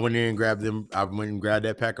 I went in and grabbed them. I went and grabbed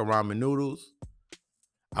that pack of ramen noodles.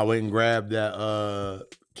 I went and grabbed that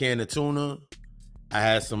can of tuna. I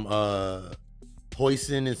had some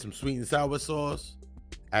hoisin and some sweet and sour sauce.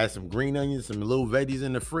 I had some green onions, some little veggies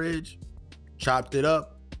in the fridge, chopped it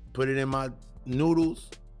up, put it in my noodles,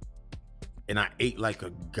 and I ate like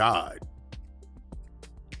a god.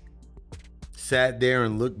 Sat there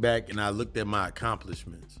and looked back, and I looked at my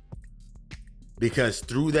accomplishments. Because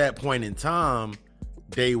through that point in time,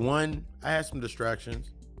 day one, I had some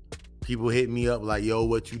distractions. People hit me up like, yo,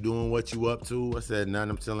 what you doing? What you up to? I said,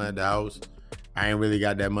 nothing, I'm chilling at the house. I ain't really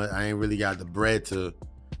got that much. I ain't really got the bread to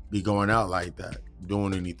be going out like that,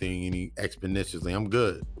 doing anything any exponentially. I'm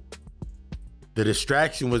good. The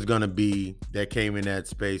distraction was gonna be that came in that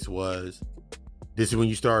space was this is when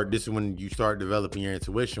you start developing your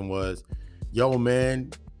intuition was, yo,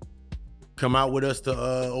 man, come out with us to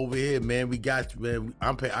over here, man. We got you, man.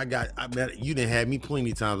 You didn't have me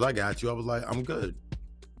plenty times. I got you. I was like, I'm good.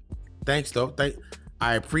 Thanks though.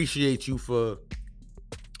 I appreciate you for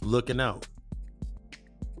looking out.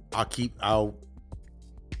 I'll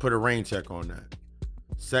put a rain check on that.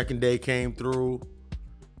 Second day came through.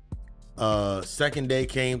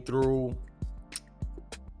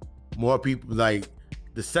 More people, like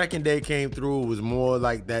the second day came through was more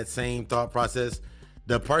like that same thought process.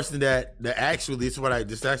 The person this is actually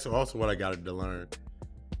also what I got to learn.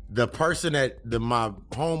 The person my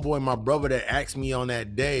homeboy, my brother that asked me on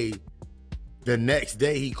that day, the next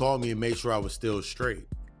day he called me and made sure I was still straight.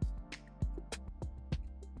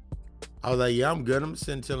 I was like, yeah, I'm good. I'm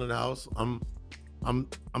sitting chilling in the house. I'm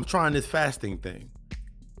trying this fasting thing.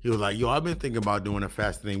 He was like, yo, I've been thinking about doing a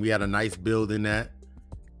fasting thing. We had a nice build in that.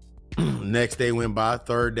 Next day went by,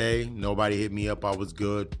 third day, nobody hit me up. I was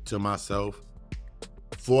good to myself.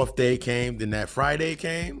 Fourth day came, then that Friday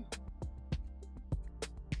came.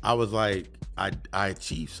 I was like, I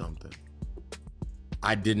achieved something.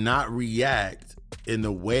 I did not react in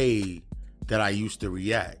the way that I used to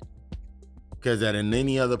react. Because at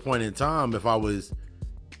any other point in time, if I was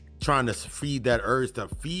trying to feed that urge to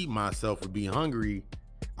feed myself or be hungry,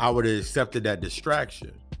 I would have accepted that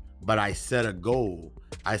distraction. But I set a goal.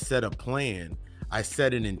 I set a plan. I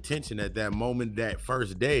set an intention at that moment, that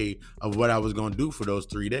first day, of what I was going to do for those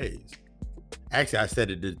 3 days. Actually, I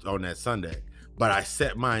said it on that Sunday. But I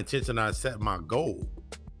set my intention. I set my goal.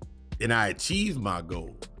 And I achieved my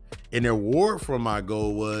goal. And the reward for my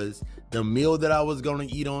goal was the meal that I was going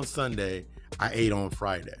to eat on Sunday, I ate on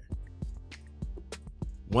Friday.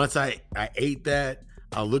 Once I ate that,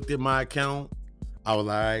 I looked at my account. I was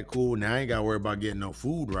like, all right, cool. Now I ain't got to worry about getting no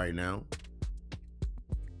food right now.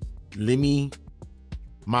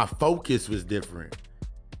 My focus was different.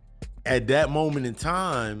 At that moment in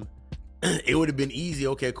time, it would have been easy.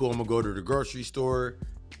 Okay, cool. I'm going to go to the grocery store,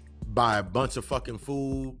 buy a bunch of fucking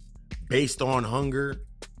food based on hunger.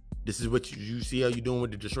 This is what you see how you doing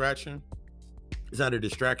with the distraction? It's how the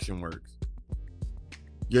distraction works.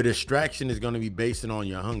 Your distraction is going to be based on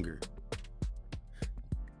your hunger.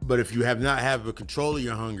 But if you have not have a control of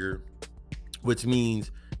your hunger, which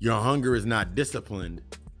means your hunger is not disciplined,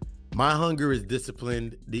 my hunger is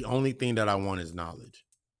disciplined. The only thing that I want is knowledge.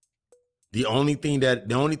 The only thing that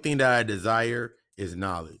I desire is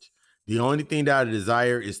knowledge. The only thing that I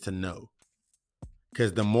desire is to know.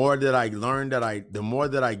 Because the more that I learn, the more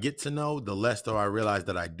that I get to know, the less do I realize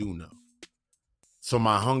that I do know. So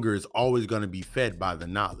my hunger is always going to be fed by the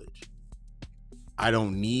knowledge. I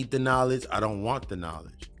don't need the knowledge. I don't want the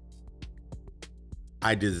knowledge.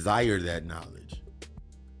 I desire that knowledge.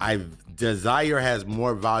 Desire has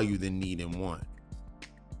more value than need and want.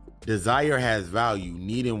 Desire has value.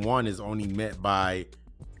 Need and want is only met by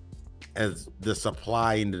as the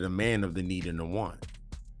supply and the demand of the need and the want.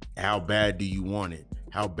 How bad do you want it?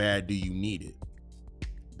 How bad do you need it?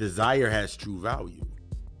 Desire has true value.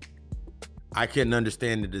 I can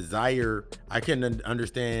understand the desire. I can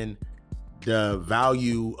understand the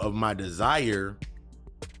value of my desire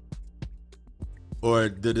or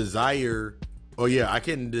the desire. Oh yeah, I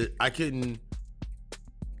can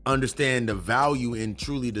understand the value in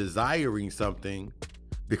truly desiring something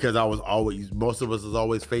because most of us is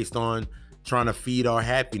always faced on trying to feed our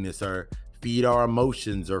happiness or feed our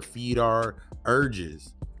emotions or feed our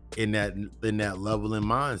urges in that level and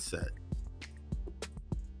mindset.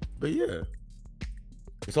 But yeah,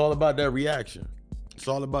 it's all about that reaction. It's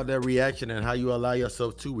all about that reaction and how you allow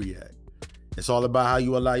yourself to react. It's all about how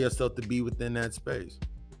you allow yourself to be within that space.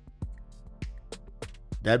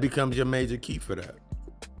 That becomes your major key for that.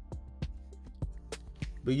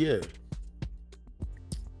 But yeah,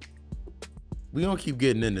 we gonna keep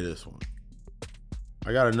getting into this one.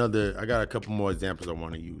 I got a couple more examples I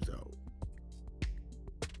want to use out.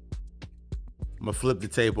 I'm gonna flip the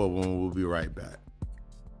tape over and we'll be right back.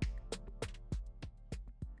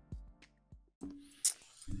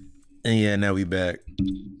 And yeah, now we back.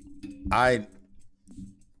 I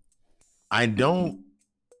I don't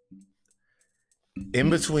in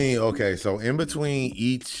between. Okay, so in between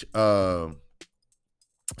each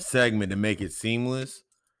segment to make it seamless,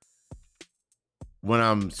 when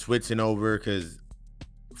I'm switching over, because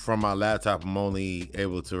from my laptop I'm only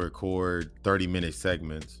able to record 30-minute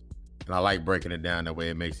segments, and I like breaking it down that way.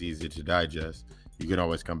 It makes it easier to digest. You can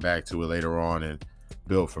always come back to it later on and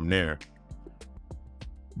build from there.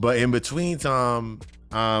 But in between time,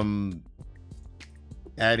 I'm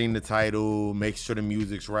adding the title, make sure the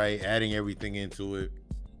music's right, adding everything into it.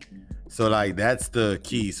 So like that's the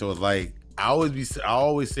key. So it's like I always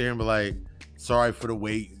sit here and be like, sorry for the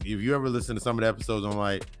wait. If you ever listen to some of the episodes, I'm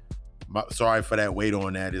like, sorry for that wait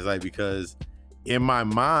on that. It's like, because in my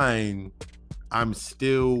mind, I'm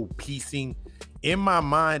still piecing. In my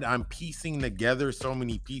mind, I'm piecing together so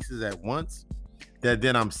many pieces at once that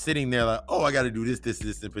then I'm sitting there like, oh, I got to do this,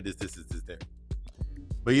 and put this there.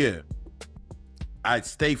 But yeah,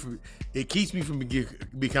 it keeps me from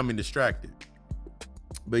becoming distracted.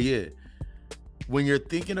 But yeah, when you're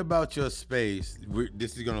thinking about your space,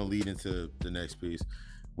 this is going to lead into the next piece.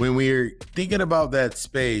 When we're thinking about that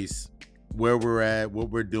space, where we're at, what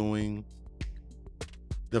we're doing,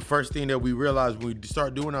 the first thing that we realize when we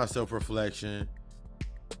start doing our self-reflection,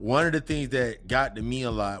 one of the things that got to me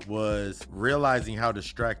a lot was realizing how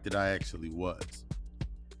distracted I actually was.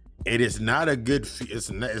 It is not a good. It's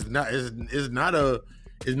not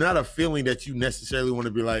a feeling that you necessarily want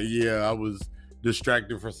to be like, yeah, I was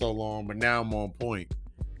distracted for so long, but now I'm on point.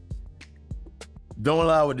 Don't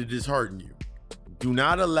allow it to dishearten you. Do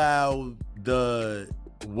not allow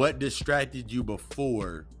what distracted you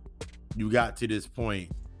before you got to this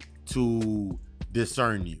point to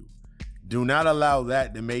discern you. Do not allow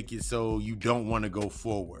that to make it so you don't want to go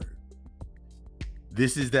forward.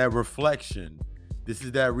 This is that reflection. This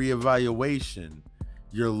is that reevaluation.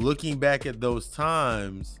 You're looking back at those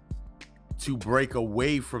times to break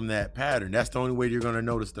away from that pattern. That's the only way you're going to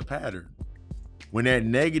notice the pattern. When that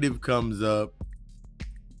negative comes up,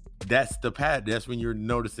 that's the pattern. That's when you're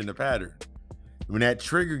noticing the pattern. When that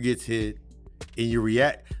trigger gets hit and you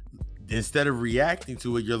react, instead of reacting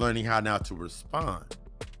to it, you're learning how now to respond.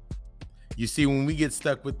 You see, when we get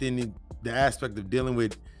stuck within the aspect of dealing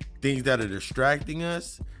with things that are distracting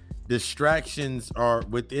us, distractions are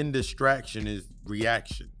within distraction is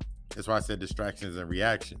reaction. That's why I said distractions and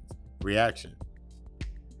reactions. Reaction.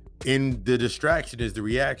 In the distraction is the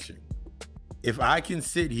reaction. If I can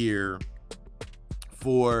sit here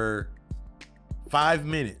for 5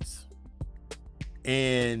 minutes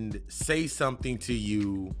and say something to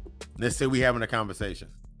you, let's say we're having a conversation,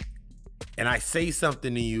 and I say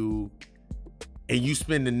something to you, and you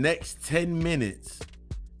spend the next 10 minutes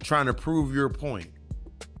trying to prove your point.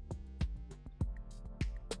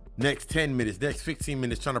 Next 10 minutes, next 15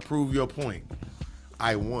 minutes trying to prove your point.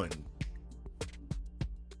 I won.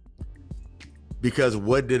 Because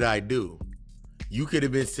what did I do? You could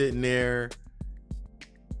have been sitting there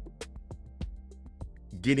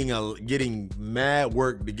getting mad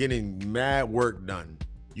work done.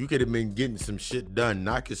 You could have been getting some shit done,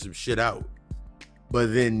 knocking some shit out.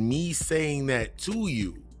 But then me saying that to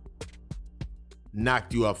you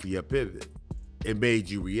knocked you off of your pivot. It made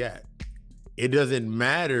you react. It doesn't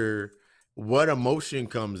matter what emotion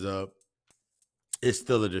comes up. It's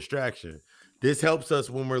still a distraction. This helps us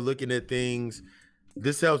when we're looking at things.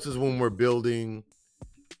 This helps us when we're building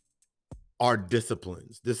our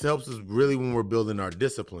disciplines. This helps us really when we're building our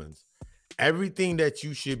disciplines. Everything that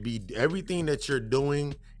you're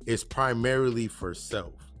doing is primarily for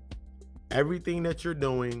self. Everything that you're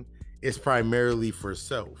doing is primarily for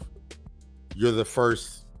self. You're the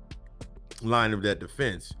first line of that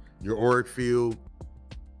defense. Your auric field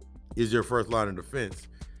is your first line of defense.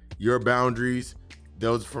 Your boundaries,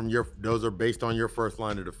 those are based on your first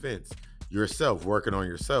line of defense. Yourself, working on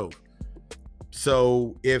yourself.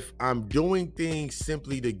 So if I'm doing things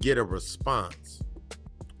simply to get a response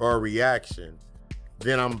or a reaction,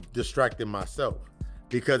 then I'm distracting myself.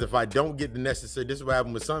 Because if I don't get the necessary, this is what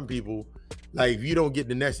happens with some people. Like if you don't get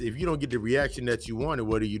the reaction that you wanted,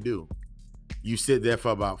 what do? You sit there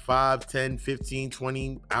for about 5, 10, 15,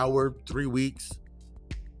 20 hours, 3 weeks,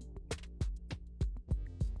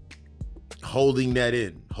 holding that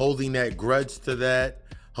in, holding that grudge to that,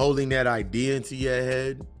 holding that idea into your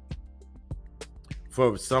head.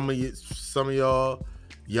 For some of y'all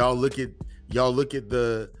look at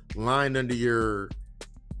the line under your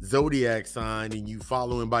zodiac sign and you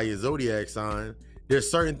following by your zodiac sign. There's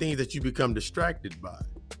certain things that you become distracted by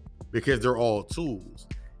because they're all tools.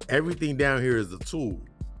 Everything down here is a tool.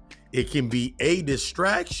 It can be a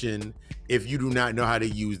distraction if you do not know how to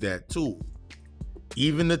use that tool.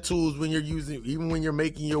 Even the tools even when you're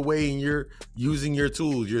making your way and you're using your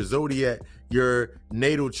tools, your zodiac, your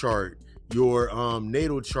natal chart, your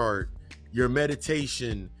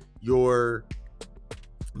meditation, your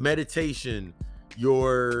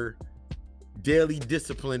daily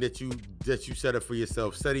discipline that you set up for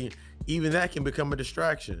yourself, setting, even that can become a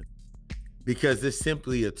distraction because it's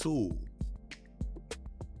simply a tool.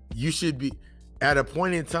 You should be at a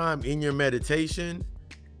point in time in your meditation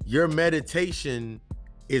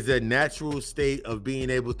is a natural state of being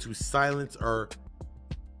able to silence or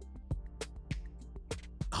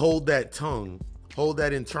hold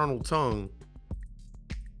that internal tongue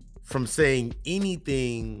from saying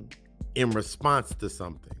anything in response to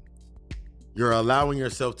something. You're allowing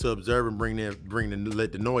yourself to observe and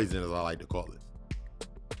let the noise in, as I like to call it.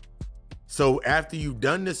 So after you've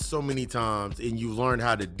done this so many times and you've learned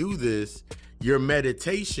how to do this, your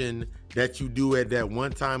meditation that you do at that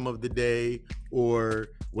one time of the day or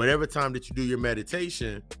whatever time that you do your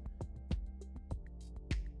meditation,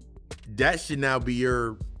 that should now be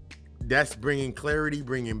that's bringing clarity,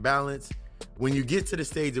 bringing balance. When you get to the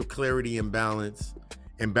stage of clarity and balance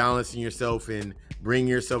and balancing yourself and bringing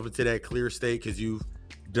yourself into that clear state because you've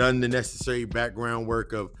done the necessary background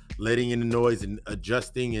work of letting in the noise and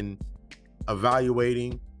adjusting and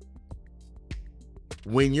evaluating.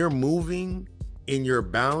 When you're moving in your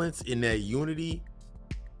balance, in that unity,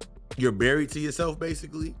 you're buried to yourself,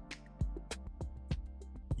 basically.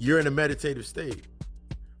 You're in a meditative state.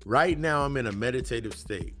 Right now, I'm in a meditative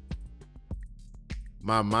state.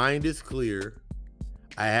 My mind is clear.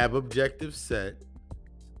 I have objectives set.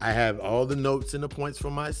 I have all the notes and the points for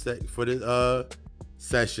my for the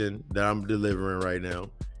session that I'm delivering right now.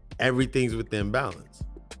 Everything's within balance.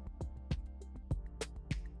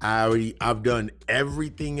 I've done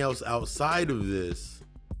everything else outside of this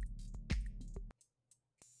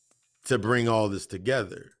to bring all this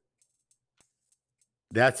together.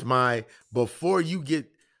 Before you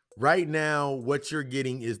get, right now, what you're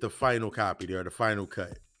getting is the final copy there, the final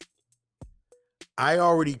cut. I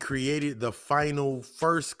already created the final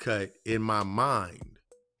first cut in my mind.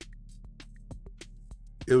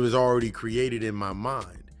 It was already created in my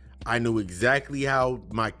mind. I knew exactly how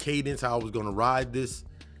my cadence, how I was going to ride this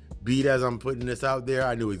beat as I'm putting this out there.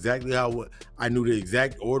 I knew exactly I knew the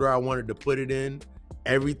exact order I wanted to put it in.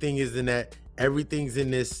 Everything is in that. Everything's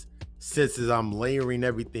in this sense as I'm layering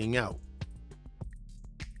everything out.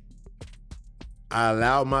 I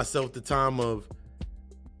allowed myself the time of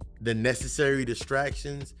the necessary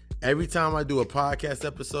distractions. Every time I do a podcast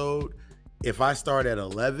episode, if I start at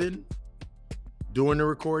 11 doing the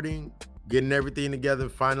recording, getting everything together,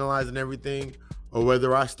 finalizing everything, or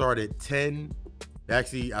whether I start at 10,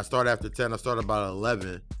 actually I start after 10, I start about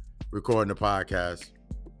 11 recording the podcast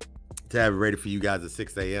to have it ready for you guys at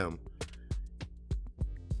 6 a.m.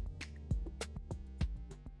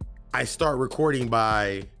 I start recording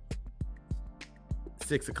by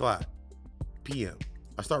 6 o'clock p.m.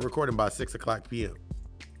 I start recording by 6 o'clock p.m.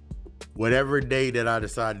 Whatever day that I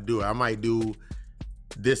decide to do it. I might do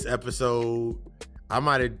this episode. I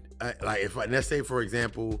might have, let's say, for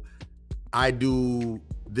example, I do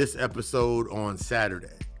this episode on Saturday.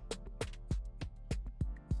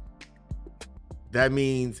 That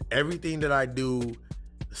means everything that I do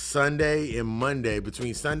Sunday and Monday,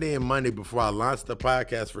 between Sunday and Monday before I launch the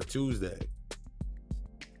podcast for Tuesday,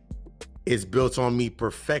 is built on me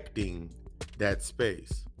perfecting that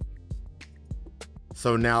space.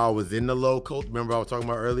 So now I was in the low remember I was talking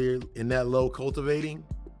about earlier, in that low cultivating.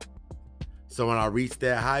 So when I reach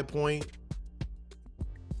that high point,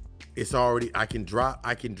 it's already, I can drop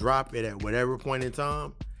it at whatever point in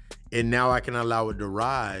time, and now I can allow it to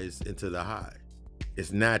rise into the high.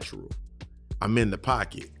 It's natural. I'm in the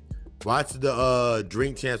pocket. Watch the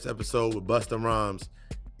Drink Champs episode with Busta Rhymes,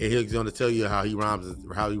 and he's going to tell you how he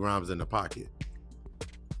rhymes in the pocket.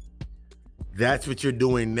 That's what you're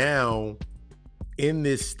doing now in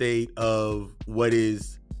this state of what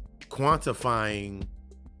is quantifying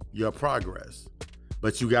your progress.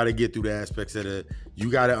 But you got to get through the aspects of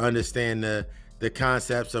you got to understand the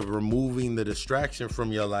concepts of removing the distraction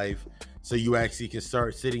from your life so you actually can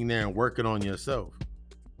start sitting there and working on yourself.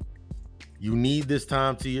 You need this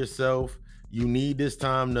time to yourself. You need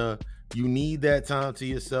that time to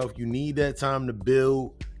yourself. You need that time to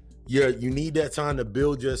build you need that time to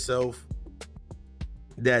build yourself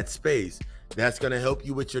that space. That's going to help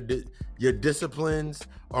you with your disciplines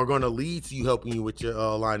are going to lead to you helping you with your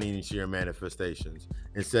aligning into your manifestations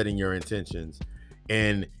and setting your intentions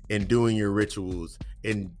and doing your rituals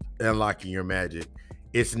and unlocking your magic.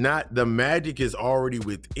 It's not, the magic is already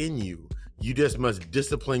within you. You just must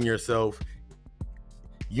discipline yourself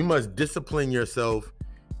You must discipline yourself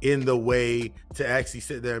in the way to actually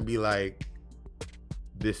sit there and be like,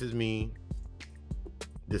 this is me.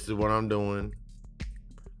 This is what I'm doing.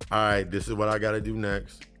 All right, this is what I got to do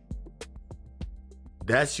next.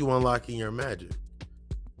 That's you unlocking your magic.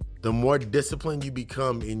 The more disciplined you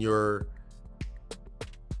become in your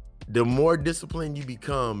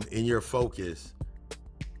focus,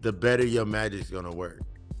 the better your magic's going to work.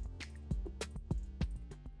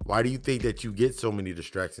 Why do you think that you get so many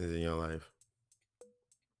distractions in your life?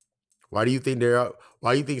 Why do you think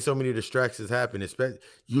so many distractions happen?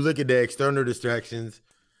 You look at the external distractions.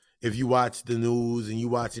 If you watch the news and you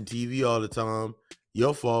watching TV all the time,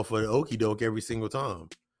 you'll fall for the okie doke every single time.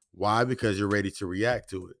 Why? Because you're ready to react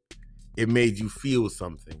to it. It made you feel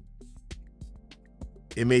something.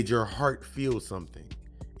 It made your heart feel something.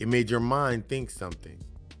 It made your mind think something.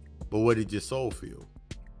 But what did your soul feel?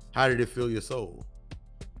 How did it feel your soul?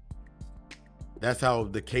 That's how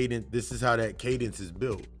this is how that cadence is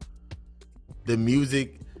built. The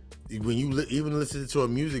music, when you even listen to a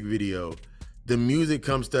music video, the music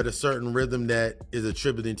comes to a certain rhythm that is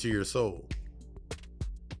attributed to your soul.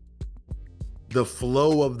 The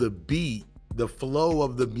flow of the beat, the flow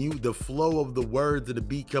of the words of the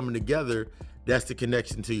beat coming together, that's the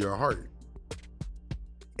connection to your heart.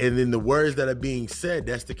 And then the words that are being said,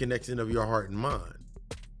 that's the connection of your heart and mind.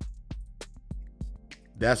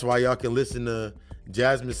 That's why y'all can listen to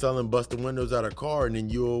Jasmine Sullivan bust the windows out of her car, and then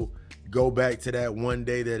you'll go back to that one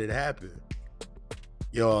day that it happened.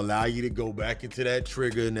 It'll allow you to go back into that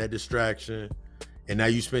trigger and that distraction. And now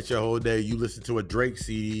you spent your whole day, you listen to a Drake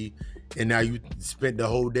CD, and now you spent the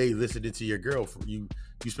whole day listening to your girlfriend. You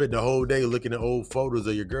spent the whole day looking at old photos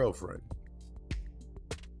of your girlfriend.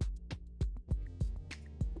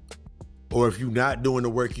 Or if you're not doing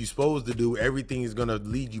the work you're supposed to do, everything is going to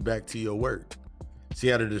lead you back to your work. See,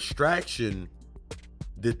 out of distraction,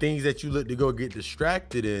 the things that you look to go get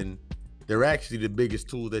distracted in, they're actually the biggest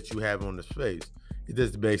tool that you have on the space. It's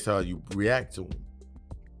just based on how you react to them.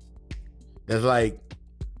 That's like,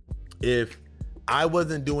 if I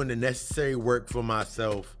wasn't doing the necessary work for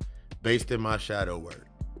myself based in my shadow work.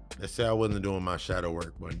 Let's say I wasn't doing my shadow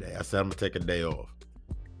work one day. I said, I'm going to take a day off.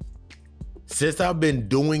 Since I've been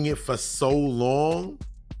doing it for so long,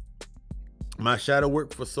 my shadow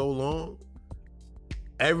work for so long,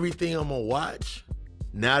 everything I'm going to watch,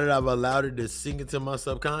 now that I've allowed it to sink into my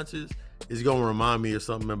subconscious, is going to remind me of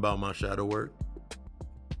something about my shadow work.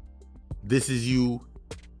 This is you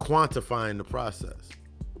quantifying the process.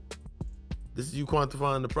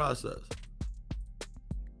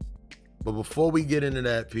 But before we get into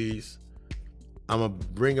that piece, I'm going to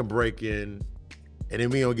bring a break in, and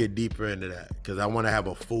then we're going to get deeper into that, because I want to have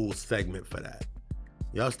a full segment for that.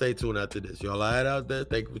 Y'all stay tuned after this. Y'all all right out there?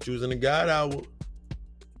 Thank you for choosing the God Hour.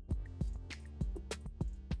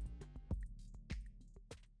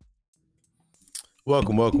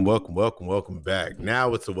 Welcome back.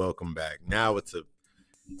 Now it's a welcome back. Now it's a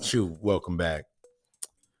true welcome back.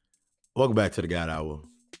 Welcome back to the God Hour.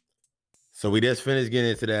 So we just finished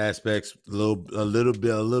getting into the aspects, a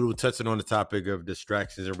little touching on the topic of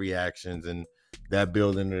distractions and reactions, and that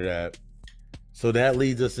building into that. So that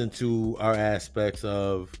leads us into our aspects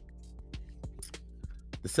of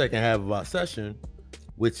the second half of our session,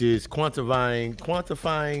 which is quantifying.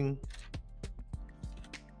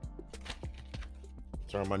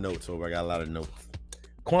 Turn my notes over. I got a lot of notes.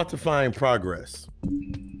 Quantifying progress.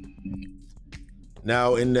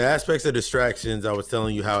 Now, in the aspects of distractions, I was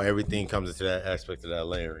telling you how everything comes into that aspect of that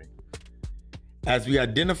layering. As we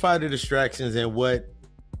identify the distractions and what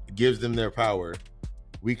gives them their power,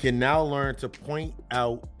 we can now learn to point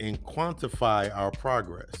out and quantify our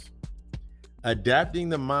progress.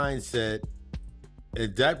 Adapting a mindset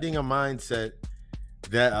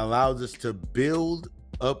that allows us to build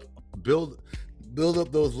up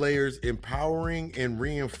those layers, empowering and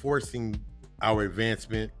reinforcing our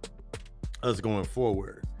advancement, us going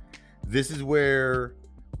forward. This is where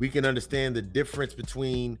we can understand the difference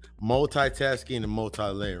between multitasking and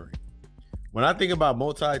multi-layering. When I think about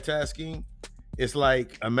multitasking, it's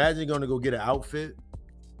like, imagine going to go get an outfit,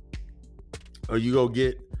 or you go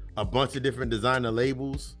get a bunch of different designer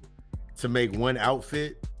labels to make one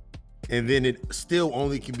outfit, and then it still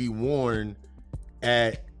only can be worn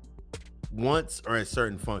at once or at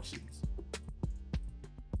certain functions.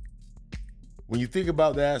 When you think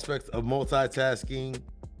about the aspects of multitasking,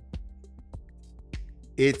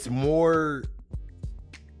 it's more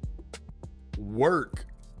work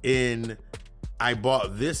in, I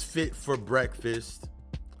bought this fit for breakfast,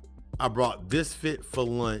 I brought this fit for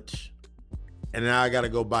lunch, and now I gotta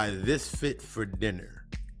go buy this fit for dinner.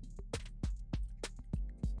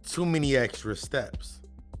 Too many extra steps.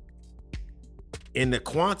 In the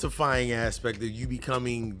quantifying aspect of you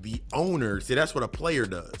becoming the owner, see, that's what a player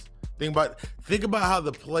does. Think about how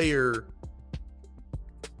the player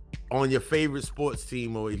on your favorite sports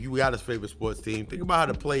team, or if you got a favorite sports team, think about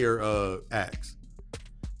how the player acts.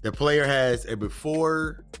 The player has a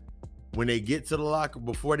before, when they get to the locker,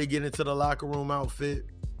 before they get into the locker room outfit,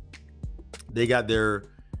 they got their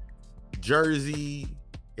jersey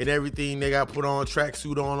and everything. They got put on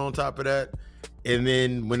tracksuit on top of that. And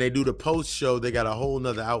then when they do the post show, they got a whole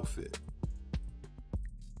nother outfit.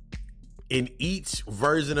 In each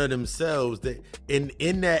version of themselves,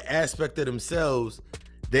 in that aspect of themselves,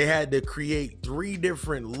 they had to create 3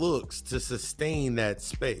 different looks to sustain that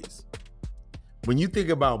space. When you think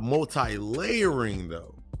about multi-layering,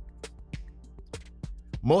 though,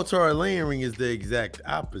 multi-layering is the exact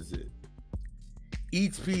opposite.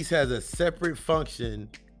 Each piece has a separate function,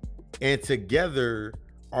 and together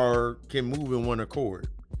can move in one accord.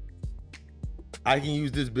 I can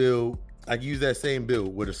use this build. I can use that same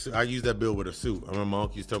build with a suit. I use that build with a suit. I remember my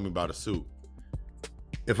uncle used to tell me about a suit.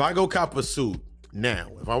 If I go cop a suit now,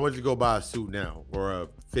 if I wanted to go buy a suit now or a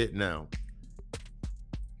fit now,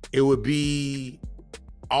 it would be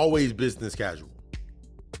always business casual.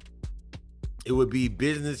 It would be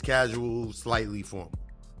business casual, slightly formal.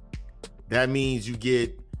 That means you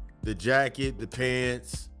get the jacket, the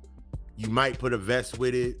pants. You might put a vest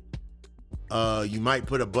with it. You might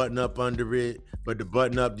put a button up under it, but the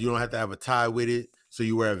button up, you don't have to have a tie with it. So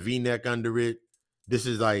you wear a V-neck under it. This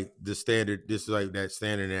is like the standard. This is like that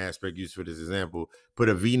standard aspect used for this example. Put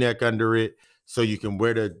a V-neck under it so you can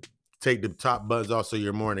take the top buttons off so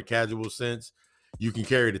you're more in a casual sense. You can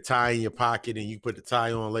carry the tie in your pocket and you put the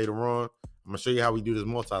tie on later on. I'm going to show you how we do this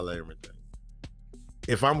multi-layering thing.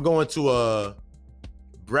 If I'm going to a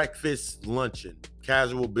breakfast luncheon,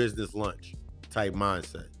 casual business lunch type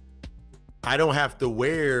mindset, I don't have to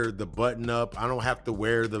wear the button up. I don't have to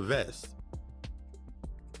wear the vest.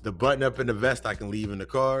 The button up and the vest I can leave in the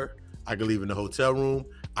car. I can leave in the hotel room.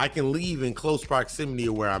 I can leave in close proximity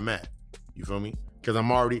of where I'm at. You feel me?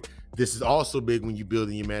 Because this is also big when you're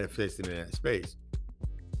building, you're manifesting in that space.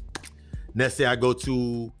 Let's say I go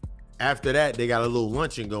to, after that, they got a little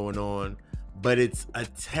luncheon going on, but it's a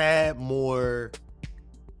tad more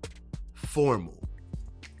formal.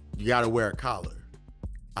 You got to wear a collar.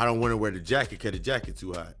 I don't want to wear the jacket because the jacket's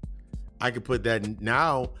too hot. I can put that,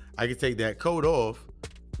 now I can take that coat off,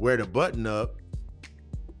 wear the button up,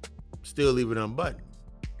 still leave it unbuttoned.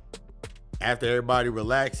 After everybody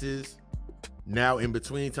relaxes, now in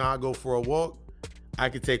between time I go for a walk, I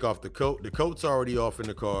can take off the coat. The coat's already off in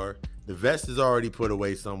the car. The vest is already put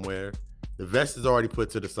away somewhere. The vest is already put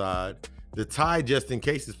to the side. The tie, just in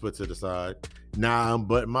case, is put to the side. Now I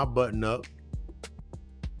unbutton my button up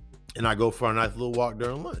and I go for a nice little walk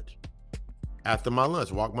during lunch. After my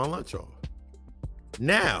lunch, walk my lunch off.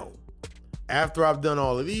 Now, after I've done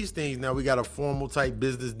all of these things, now we got a formal type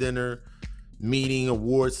business dinner, meeting,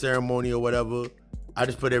 award ceremony or whatever. I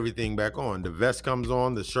just put everything back on. The vest comes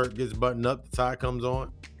on, the shirt gets buttoned up, the tie comes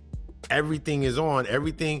on. Everything is on.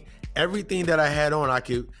 Everything that I had on,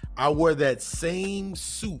 I wore that same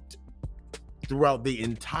suit throughout the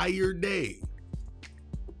entire day.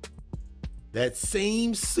 That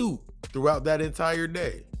same suit throughout that entire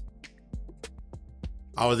day.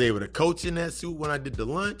 I was able to coach in that suit when I did the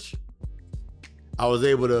lunch. I was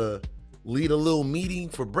able to lead a little meeting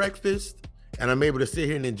for breakfast, and I'm able to sit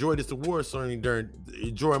here and enjoy this award ceremony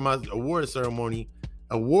enjoy my award ceremony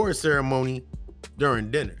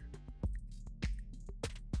during dinner.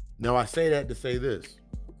 Now I say that to say this.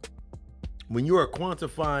 When you are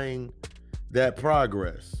quantifying that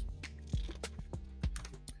progress,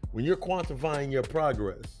 when you're quantifying your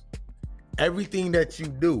progress, everything that you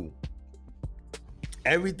do,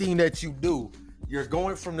 you're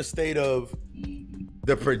going from the state of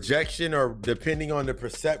the projection or depending on the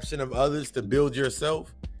perception of others to build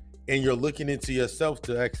yourself, and you're looking into yourself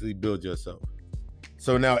to actually build yourself.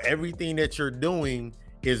 So now everything that you're doing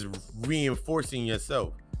is reinforcing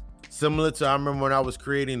yourself. Similar to, I remember when I was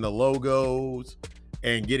creating the logos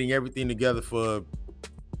and getting everything together for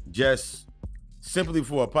just simply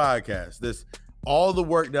for a podcast. This, all the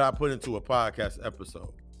work that I put into a podcast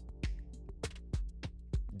episode,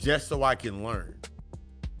 just so I can learn.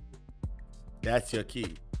 That's your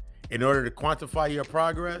key. In order to quantify your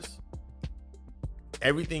progress,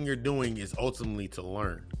 everything you're doing is ultimately to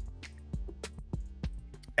learn.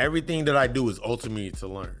 Everything that I do is ultimately to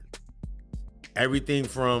learn. Everything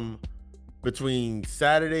from between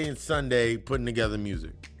Saturday and Sunday, putting together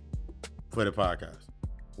music for the podcast,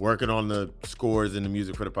 working on the scores and the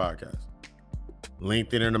music for the podcast,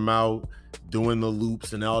 lengthening them out, doing the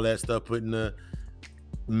loops and all that stuff, putting the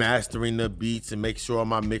mastering the beats and make sure all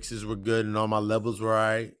my mixes were good and all my levels were all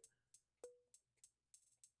right.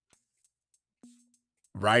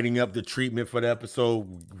 Writing up the treatment for the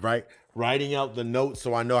episode, writing out the notes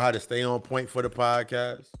so I know how to stay on point for the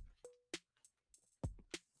podcast.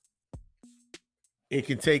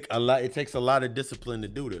 It takes a lot of discipline to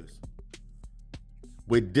do this.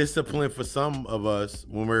 With discipline for some of us,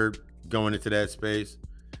 when we're going into that space,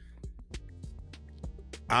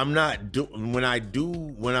 when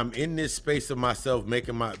I'm in this space of myself,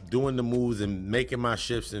 doing the moves and making my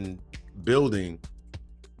shifts and building,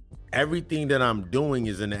 everything that I'm doing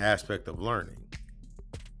is in the aspect of learning.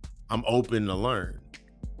 I'm open to learn.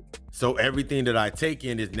 So everything that I take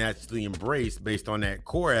in is naturally embraced based on that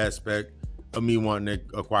core aspect of me wanting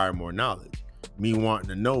to acquire more knowledge, me wanting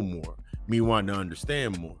to know more, me wanting to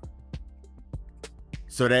understand more.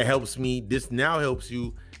 So that helps me. This now helps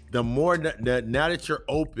you. The more now that you're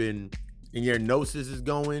open and your gnosis is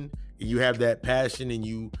going and you have that passion and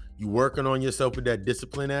you working on yourself with that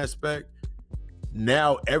discipline aspect,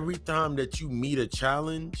 now every time that you meet a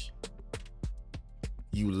challenge,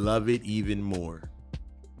 you love it even more.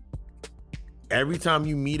 Every time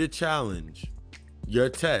you meet a challenge, your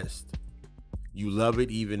test, you love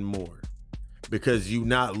it even more. Because you're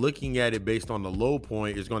not looking at it based on the low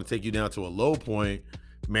point. It's going to take you down to a low point.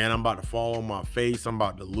 Man, I'm about to fall on my face. I'm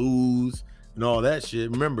about to lose and all that shit.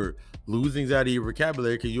 Remember, losing's out of your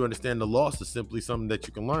vocabulary because you understand the loss is simply something that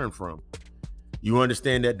you can learn from. You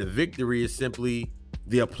understand that the victory is simply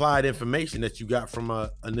the applied information that you got from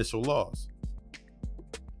a initial loss.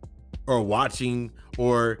 Or watching,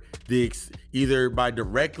 or either by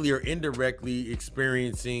directly or indirectly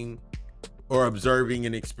experiencing or observing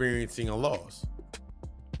and experiencing a loss.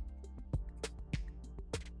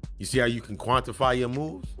 You see how you can quantify your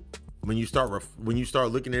moves? When you start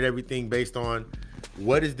looking at everything based on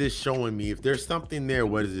what is this showing me? If there's something there,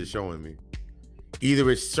 what is it showing me?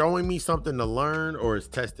 Either it's showing me something to learn or it's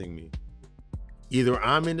testing me. Either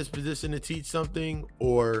I'm in this position to teach something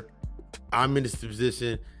or I'm in this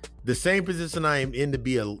position. The same position I am in to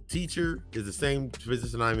be a teacher is the same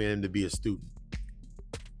position I'm in to be a student.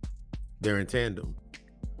 They're in tandem.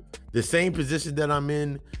 The same position that I'm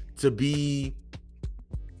in to be,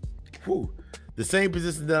 the same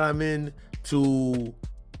position that I'm in to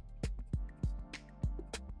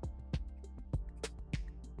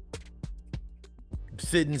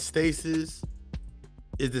sit in stasis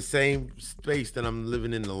is the same space that I'm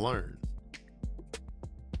living in to learn.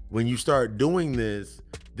 When you start doing this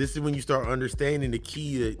is when you start understanding the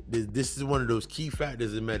key. This is one of those key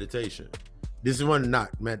factors in meditation. This is one,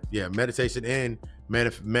 meditation and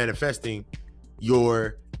manifesting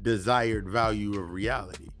your desired value of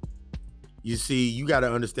reality. You see, you got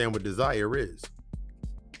to understand what desire is.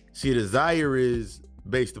 See, desire is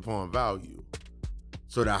based upon value.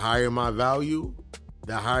 So the higher my value,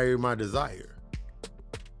 the higher my desire.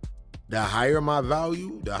 The higher my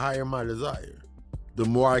value, the higher my desire. The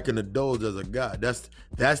more I can indulge as a God. That's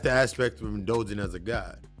the aspect of indulging as a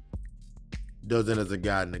God. Indulging as a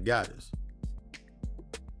God and a goddess.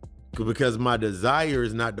 Because my desire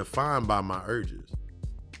is not defined by my urges.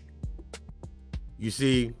 You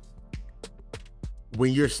see,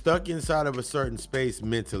 when you're stuck inside of a certain space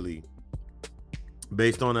mentally,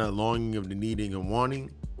 based on that longing of the needing and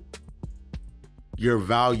wanting, your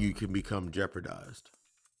value can become jeopardized.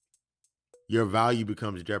 Your value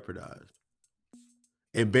becomes jeopardized.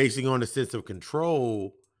 And basing on a sense of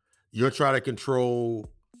control, you're trying to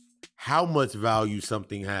control how much value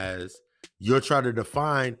something has. You're trying to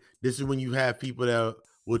define, this is when you have people that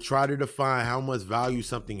will try to define how much value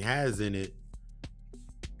something has in it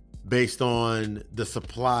based on the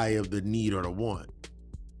supply of the need or the want.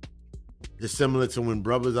 It's similar to when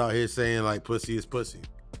brothers out here saying like pussy is pussy.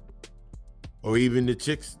 Or even the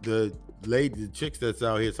chicks that's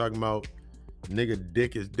out here talking about nigga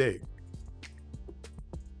dick is dick.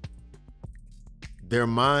 Their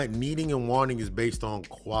mind, needing and wanting is based on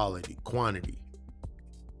quantity.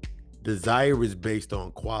 Desire is based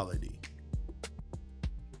on quality.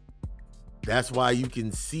 That's why you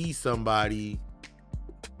can see somebody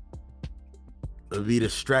be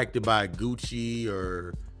distracted by Gucci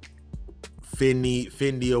or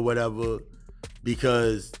Fendi or whatever,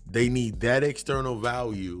 because they need that external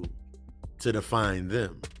value to define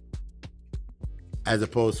them. As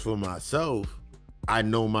opposed for myself, I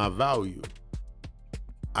know my value.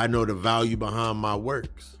 I know the value behind my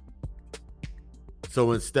works.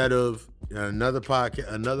 So instead of another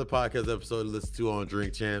podcast episode to listen to on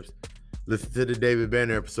Drink Champs, listen to the David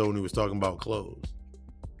Banner episode when he was talking about clothes.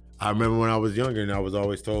 I remember when I was younger and I was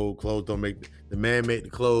always told clothes don't make the man make the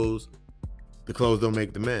clothes don't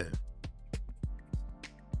make the man.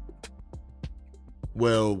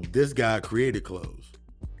 Well, this guy created clothes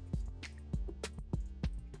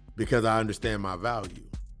because I understand my value.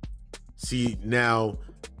 See, now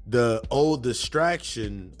the old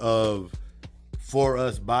distraction of for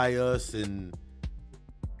us, by us, and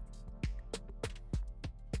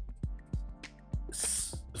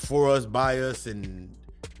for us, by us, and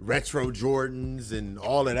retro Jordans and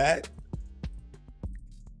all of that,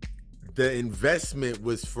 the investment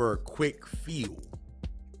was for a quick feel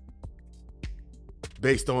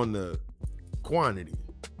based on the quantity.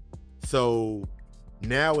 So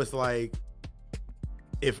now it's like,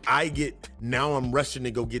 if I get, now I'm rushing to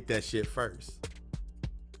go get that shit first.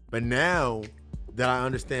 But now that I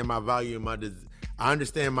understand my value and I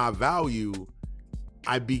understand my value,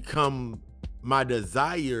 I become my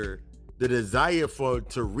desire, the desire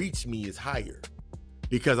to reach me is higher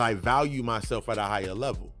because I value myself at a higher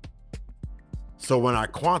level. So when I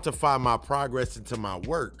quantify my progress into my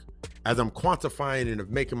work, as I'm quantifying and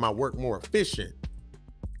making my work more efficient,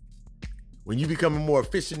 when you become more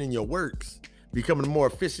efficient in your works, becoming more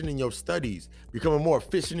efficient in your studies, becoming more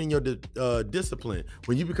efficient in your discipline,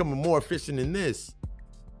 when you become more efficient in this,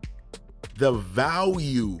 the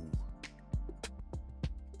value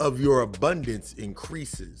of your abundance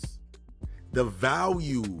increases. The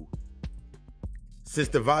value, since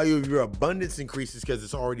the value of your abundance increases because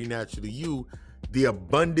it's already naturally you, the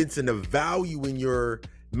abundance and the value in your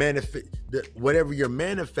whatever you're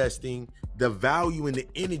manifesting, the value and the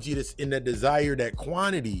energy that's in that desire, that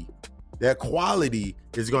quantity, that quality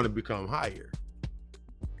is going to become higher.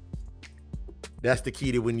 That's the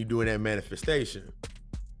key to when you're doing that manifestation.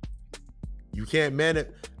 You can't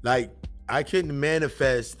I couldn't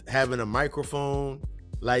manifest having a microphone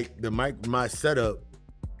like my setup.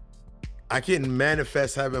 I couldn't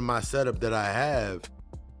manifest having my setup that I have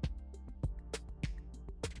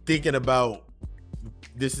thinking about,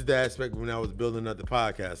 this is the aspect when I was building up the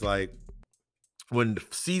podcast. Like when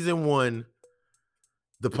season 1,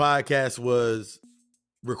 the podcast was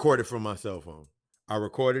recorded from my cell phone. I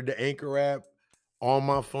recorded the Anchor app on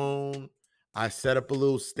my phone. I set up a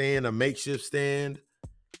little stand, a makeshift stand,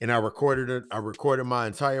 and I recorded it. I recorded my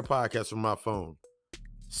entire podcast from my phone.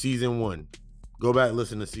 Season 1. Go back and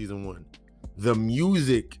listen to season 1. The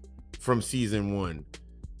music from season 1.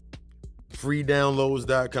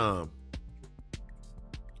 Freedownloads.com.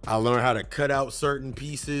 I learned how to cut out certain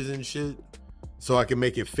pieces and shit so I can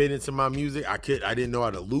make it fit into my music. I didn't know how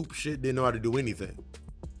to loop shit, didn't know how to do anything.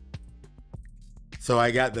 So I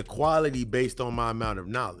got the quality based on my amount of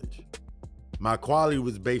knowledge. My quality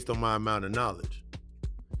was based on my amount of knowledge.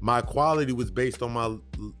 My quality was based on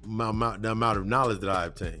the amount of knowledge that I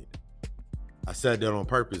obtained. I said that on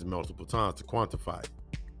purpose multiple times to quantify it.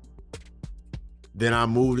 Then I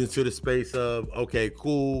moved into the space of, okay,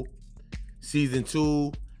 cool. Season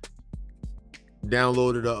 2,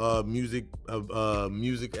 downloaded a music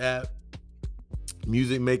app,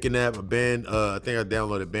 music making app, a band. I think I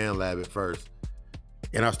downloaded BandLab at first,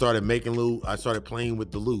 and I started I started playing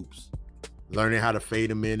with the loops, learning how to fade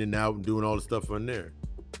them in and out, and doing all the stuff on there.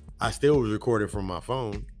 I still was recording from my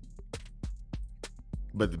phone,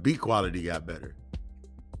 but the beat quality got better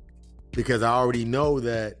because I already know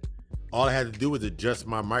that all I had to do was adjust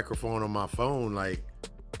my microphone on my phone, like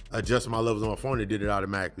adjust my levels on my phone. It did it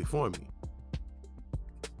automatically for me.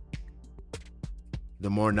 The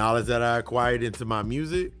more knowledge that I acquired into my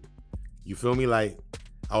music, you feel me? Like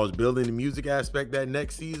I was building the music aspect that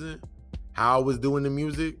next season, how I was doing the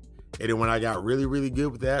music. And then when I got really, really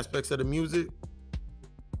good with the aspects of the music,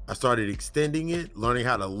 I started extending it, learning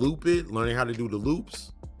how to loop it, learning how to do the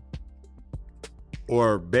loops.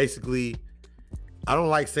 Or basically, I don't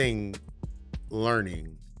like saying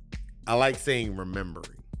learning. I like saying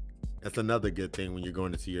remembering. That's another good thing when you're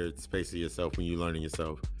going into your space of yourself, when you're learning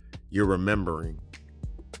yourself. You're remembering.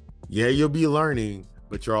 Yeah, you'll be learning,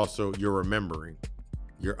 but you're remembering.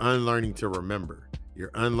 You're unlearning to remember.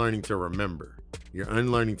 You're unlearning to remember. You're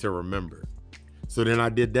unlearning to remember. So then I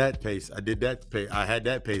did that pace. I had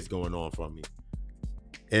that pace going on for me.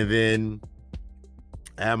 And then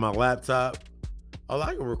I had my laptop. Oh,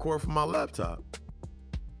 I can record from my laptop.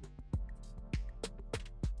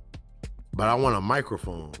 But I want a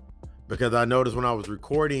microphone because I noticed when I was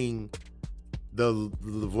recording the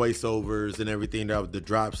voiceovers and everything, the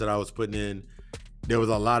drops that I was putting in, there was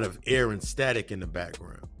a lot of air and static in the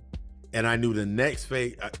background. And I knew the next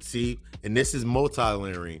phase, and this is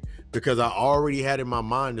multi-layering because I already had in my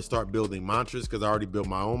mind to start building mantras because I already built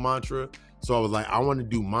my own mantra. So I was like, I want to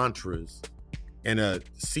do mantras in a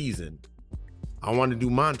season. I want to do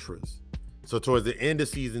mantras. So towards the end of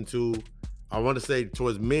season 2, I want to say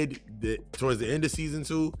towards the end of season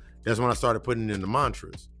 2, that's when I started putting in the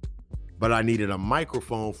mantras. but I needed a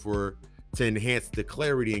microphone to enhance the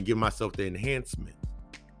clarity and give myself the enhancement.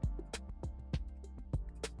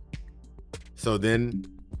 So then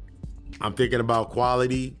I'm thinking about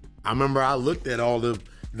quality. I remember I looked at all the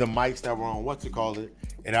mics that were on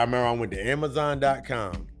and I remember I went to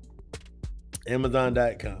Amazon.com,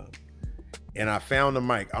 and I found the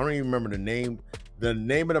mic. I don't even remember the name. The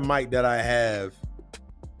name of the mic that I have.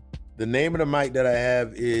 The name of the mic that I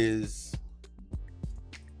have is,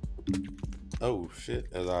 oh shit,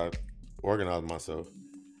 as I organize myself.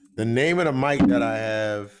 The name of the mic that I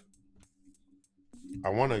have, I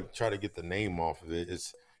want to try to get the name off of it.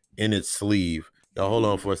 It's in its sleeve. Y'all hold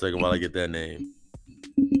on for a second while I get that name.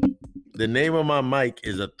 The name of my mic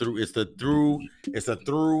is a through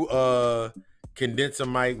condenser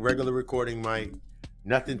mic, regular recording mic.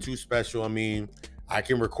 Nothing too special. I mean, I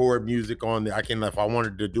can record music on the, if I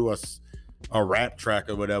wanted to do a rap track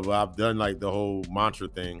or whatever, I've done like the whole mantra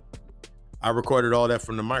thing. I recorded all that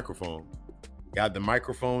from the microphone. Got the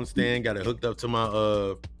microphone stand, got it hooked up to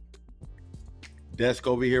my desk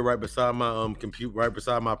over here right beside my computer, right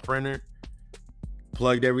beside my printer.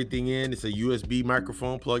 Plugged everything in. It's a USB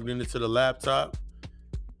microphone plugged into the laptop.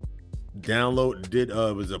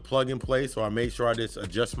 It was a plug and play, so I made sure I just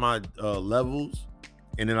adjust my levels,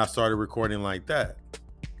 and then I started recording like that.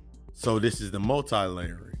 So this is the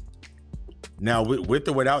multi-layering. Now with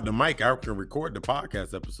or without the mic, I can record the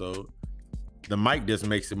podcast episode. The mic just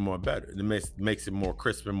makes it more better. It makes it more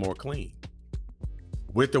crisp and more clean.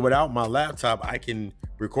 With or without my laptop, I can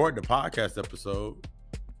record the podcast episode.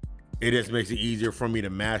 It just makes it easier for me to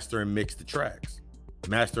master and mix the tracks,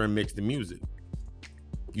 master and mix the music.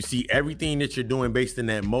 You see, everything that you're doing based in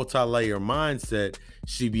that multi-layer mindset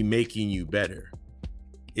should be making you better.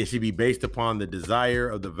 It should be based upon the desire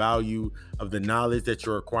of the value of the knowledge that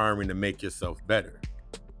you're acquiring to make yourself better.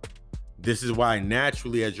 This is why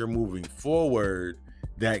naturally, as you're moving forward,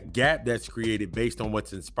 that gap that's created based on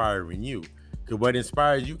what's inspiring you. Because what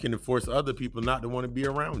inspires you can force other people not to want to be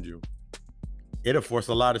around you. It'll force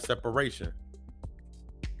a lot of separation.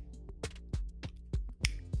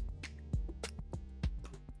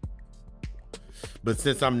 But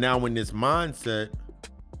since I'm now in this mindset,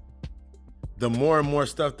 the more and more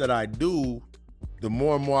stuff that I do, the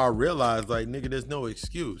more and more I realize, like, nigga, there's no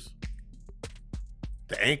excuse.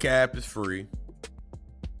 The Anchor app is free.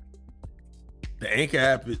 The Anchor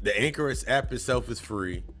app itself is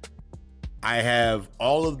free. I have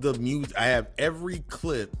all of the music. I have every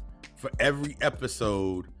clip for every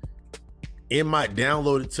episode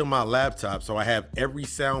downloaded to my laptop. So I have every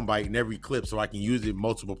soundbite and every clip so I can use it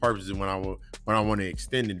multiple purposes when I want to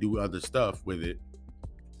extend and do other stuff with it.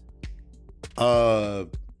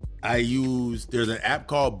 There's an app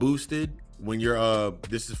called Boosted when you're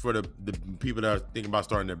this is for the people that are thinking about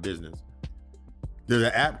starting their business. There's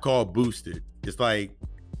an app called Boosted. It's like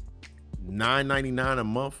 $9.99 a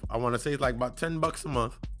month. I want to say it's like about $10 a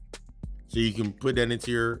month. So you can put that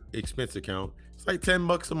into your expense account. It's like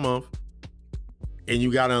 $10 a month. And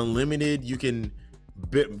you got unlimited. You can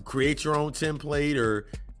create your own template, or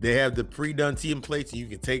they have the pre-done templates, and you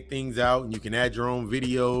can take things out and you can add your own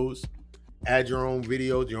videos, your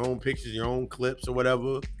own pictures, your own clips or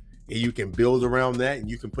whatever. And you can build around that, and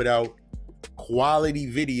you can put out quality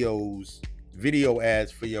video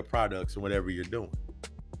ads for your products or whatever you're doing.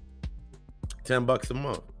 $10 a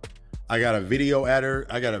month. I got a video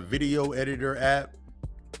editor app.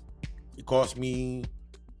 It cost me,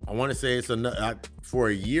 I want to say for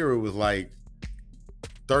a year it was like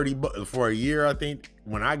 $30 for a year. I think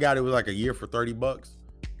when I got it was like a year for $30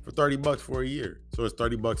 for $30 for a year. So it's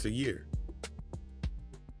 $30 a year.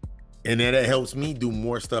 And then it helps me do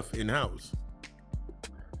more stuff in-house.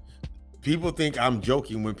 People think I'm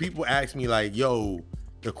joking when people ask me like, yo,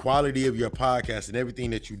 the quality of your podcast and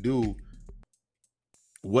everything that you do,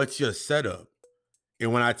 what's your setup?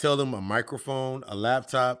 And when I tell them a microphone, a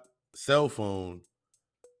laptop, cell phone,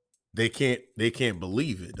 they can't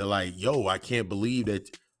believe it. They're like, yo, I can't believe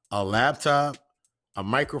that a laptop, a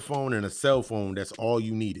microphone, and a cell phone, that's all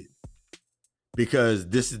you needed. Because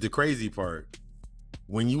this is the crazy part.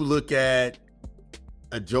 When you look at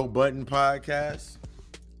a Joe Budden podcast,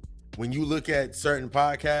 when you look at certain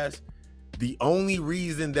podcasts, the only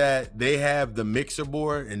reason that they have the mixer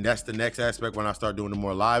board, and that's the next aspect when I start doing the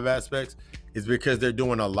more live aspects, is because they're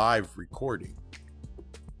doing a live recording.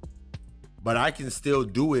 But I can still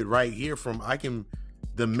do it right here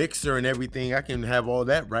the mixer and everything, I can have all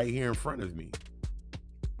that right here in front of me.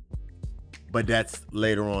 But that's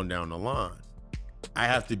later on down the line. I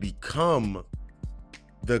have to become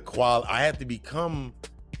the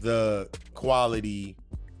quality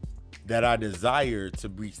that I desire to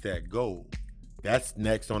reach that goal. That's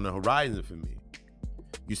next on the horizon for me.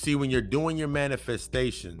 You see, when you're doing your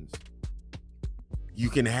manifestations, you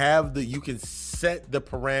can set the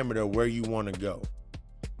parameter where you want to go.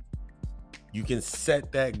 You can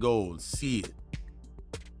set that goal, see it.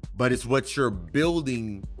 But it's what you're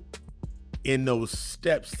building in those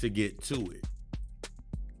steps to get to it.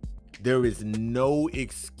 There is no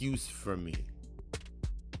excuse for me.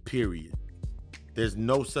 Period. There's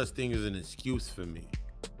no such thing as an excuse for me.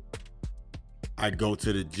 I go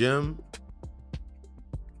to the gym,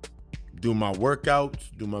 do my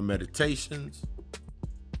workouts, do my meditations.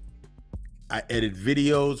 I edit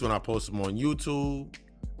videos when I post them on YouTube.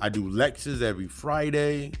 I do lectures every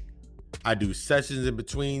Friday. I do sessions in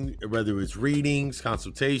between, whether it's readings,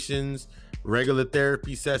 consultations, regular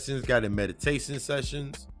therapy sessions, guided meditation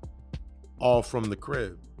sessions, all from the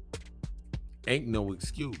crib. Ain't no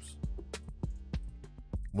excuse.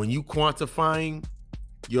 When you quantifying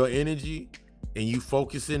your energy and you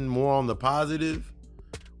focusing more on the positive,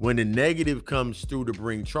 when the negative comes through to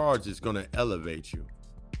bring charge, it's going to elevate you.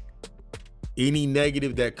 Any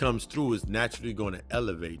negative that comes through is naturally going to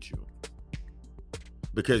elevate you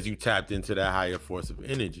because you tapped into that higher force of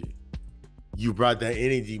energy. You brought that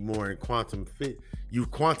energy more in quantum fit.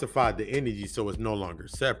 You've quantified the energy so it's no longer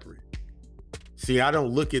separate. See, I don't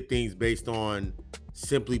look at things based on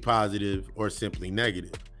simply positive or simply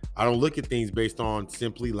negative. I don't look at things based on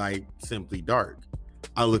simply light, simply dark.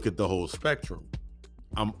 I look at the whole spectrum.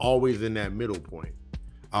 I'm always in that middle point.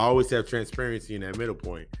 I always have transparency in that middle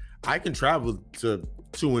point. I can travel to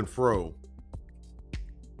and fro.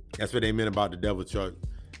 That's what they meant about the devil chart,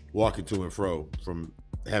 walking to and fro from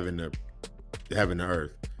heaven to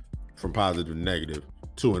earth, from positive to negative,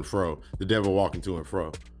 to and fro. The devil walking to and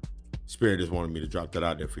fro. Spirit just wanted me to drop that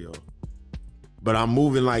out there for y'all. But I'm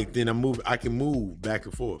moving I can move back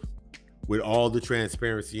and forth with all the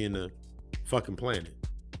transparency in the fucking planet.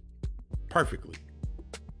 Perfectly.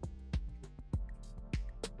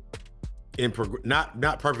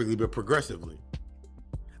 Not perfectly, but progressively.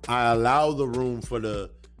 I allow the room for the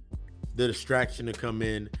distraction to come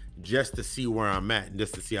in just to see where I'm at and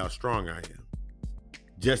just to see how strong I am.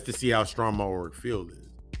 Just to see how strong my auric field is.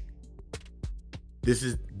 This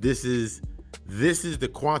is the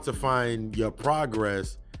quantifying your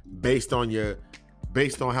progress based on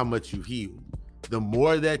how much you heal. The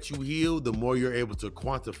more that you heal, the more you're able to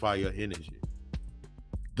quantify your energy.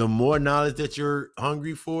 The more knowledge that you're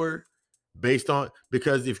hungry for,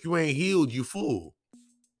 because if you ain't healed, you full.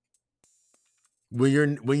 When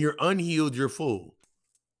you're unhealed, you're full.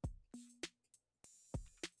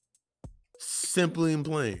 Simply and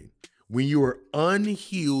plain. When you are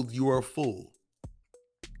unhealed, you are full.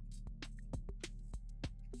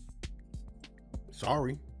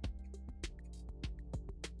 Sorry.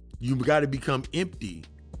 You got to become empty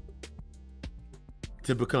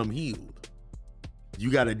to become healed. You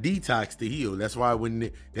got to detox to heal. That's why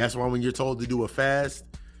when you're told to do a fast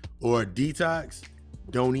or a detox,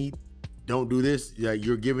 don't eat, don't do this. Yeah,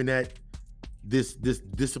 you're given this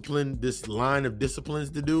discipline, this line of disciplines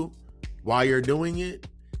to do while you're doing it,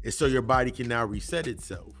 is so your body can now reset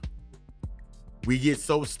itself. We get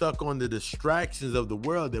so stuck on the distractions of the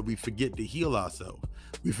world that we forget to heal ourselves.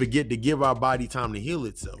 We forget to give our body time to heal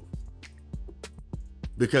itself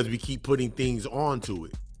because we keep putting things onto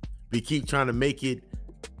it. We keep trying to make it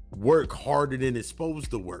work harder than it's supposed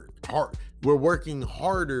to work. We're working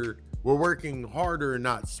harder,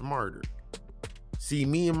 not smarter. See,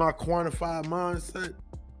 me and my quantified mindset,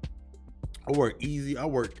 I work easy. I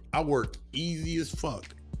work easy as fuck.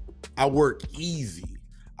 I work easy.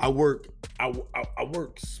 I work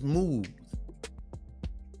smooth.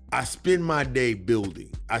 I spend my day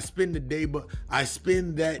building. I spend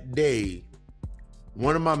that day.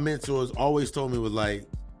 One of my mentors always told me was like,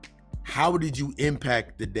 how did you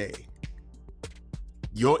impact the day?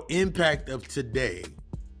 Your impact of today,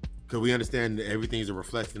 because we understand that everything's a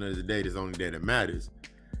reflection of the day. There's only day that matters.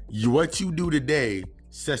 What you do today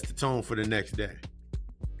sets the tone for the next day.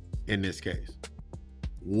 In this case,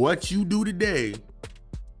 what you do today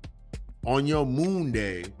on your moon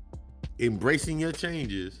day, embracing your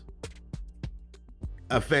changes,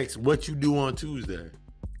 affects what you do on Tuesday.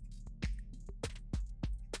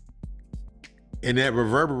 And that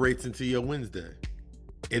reverberates into your Wednesday.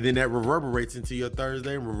 And then that reverberates into your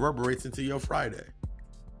Thursday and reverberates into your Friday.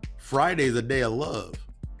 Friday is a day of love.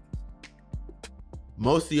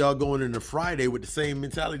 Most of y'all going into Friday with the same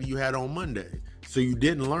mentality you had on Monday. So you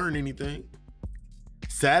didn't learn anything.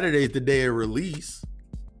 Saturday is the day of release.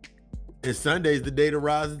 And Sunday is the day to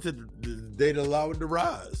rise into the day to allow it to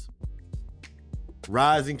rise.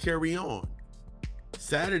 Rise and carry on.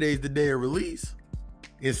 Saturday is the day of release.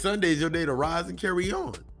 And Sunday's your day to rise and carry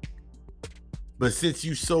on. But since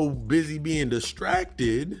you so busy being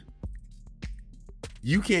distracted,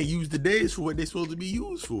 you can't use the days for what they're supposed to be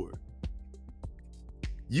used for.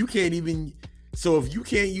 You can't even, so if you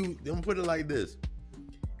can't use, I'm gonna put it like this.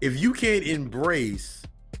 If you can't embrace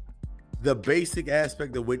the basic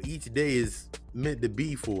aspect of what each day is meant to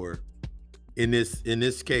be for, in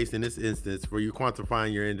this case, in this instance, where you're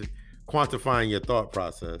quantifying your thought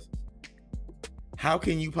process, how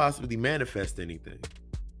can you possibly manifest anything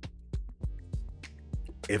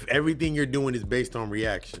if everything you're doing is based on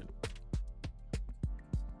reaction?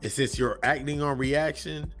 And since you're acting on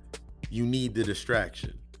reaction, you need the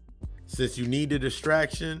distraction. Since you need the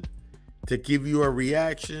distraction to give you a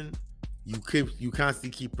reaction, you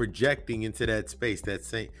constantly keep projecting into that space.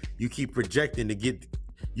 You keep projecting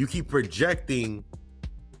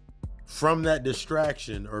from that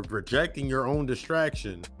distraction, or projecting your own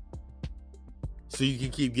distraction, so you can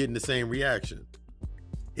keep getting the same reaction.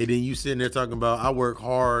 And then you sitting there talking about, I work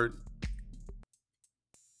hard.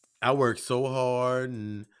 I work so hard,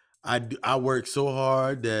 and I work so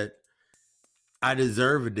hard that I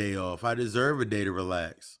deserve a day off. I deserve a day to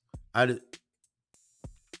relax. I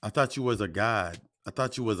thought you was a god. I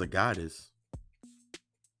thought you was a goddess.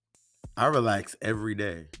 I relax every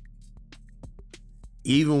day.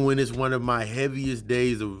 Even when it's one of my heaviest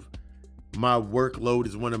days of my workload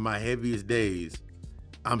is one of my heaviest days,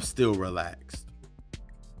 I'm still relaxed.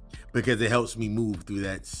 Because it helps me move through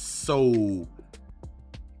that so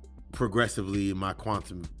progressively in my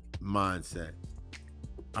quantum mindset.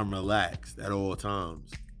 I'm relaxed at all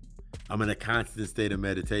times. I'm in a constant state of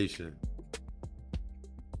meditation.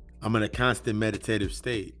 I'm in a constant meditative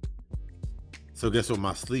state. So guess what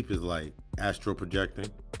my sleep is like? Astral projecting.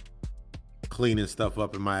 Cleaning stuff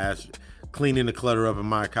up in my cleaning the clutter up in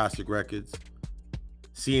my Akashic records.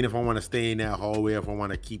 Seeing if I want to stay in that hallway, if I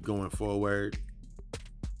want to keep going forward.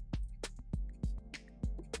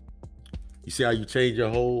 You see how you change your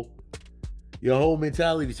whole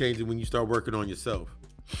mentality changes when you start working on yourself.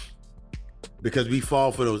 Because we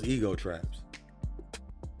fall for those ego traps.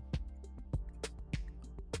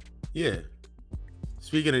 Yeah.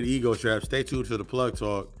 Speaking of ego traps, stay tuned to the Plug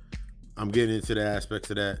Talk. I'm getting into the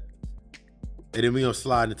aspects of that. And then we're going to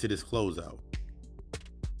slide into this closeout.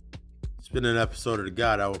 It's been an episode of the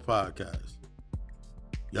God Hour Podcast.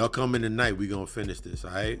 Y'all come in tonight. We're going to finish this,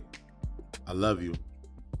 all right? I love you.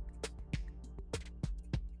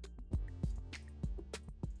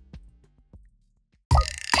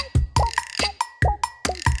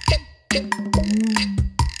 You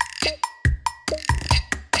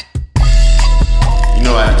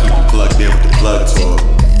know how to keep you plugged in with the Plug Talk.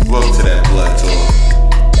 Welcome to that Plug Talk.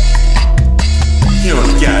 Here on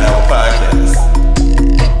the God Hour Podcast.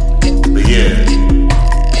 But yeah,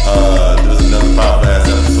 there was another podcast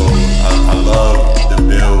episode. I love the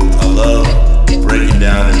build. I love breaking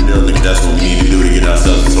down and building. That's what we need to do to get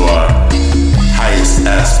ourselves into our highest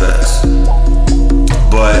aspects.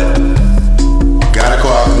 But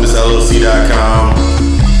GottaCallAlchemistLLC.com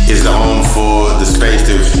is the home for the space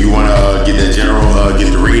if you want to get that general,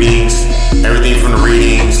 get the readings, everything from the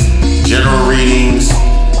readings, general readings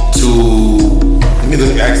to,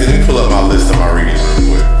 let me pull up my list of my readings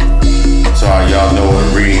real quick. So y'all know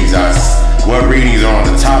what readings are on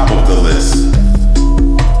the top of the list.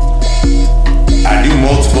 I do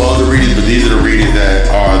multiple other readings, but these are the readings that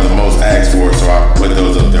are the most asked for, so I put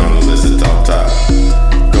those up there on the list at the top.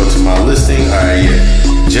 Go to my listing. Alright, yeah.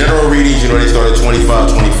 General readings, they start at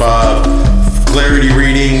 $25.25. Clarity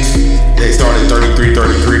readings, they start at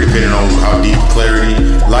 $33.33, depending on how deep clarity.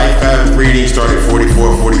 Life path readings start at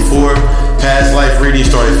 $44.44. Past life readings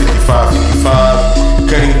start at $55.55.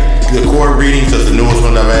 Cutting the cord readings, that's the newest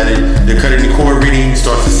one I've added. The cutting the cord reading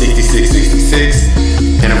starts at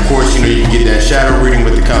 $66.66. And of course, you can get that shadow reading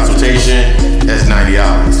with the consultation. That's $90.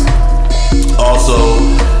 Also,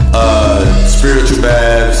 spiritual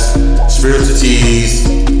baths, spiritual teas,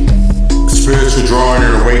 spiritual drawing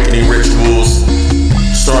and awakening rituals,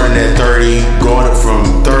 starting at 30, going up from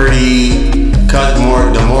 30,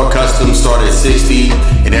 the more custom start at 60,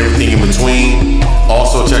 and everything in between.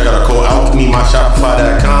 Also, check out our code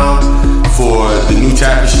AlchemyMyShopify.com for the new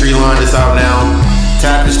tapestry line that's out now.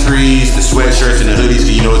 Tapestries, the sweatshirts, and the hoodies,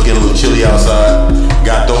 because it's getting a little chilly outside.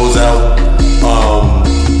 Got those out.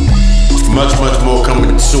 Much more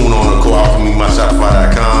coming soon on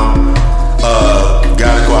AlchemyMyShopify.com.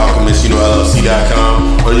 GottaCallAlchemist,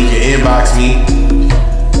 LLC.com. Or you can inbox me,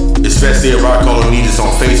 especially at Rock Calling Me, just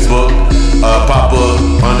on Facebook.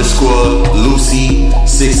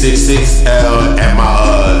 Papa_Lucy666 at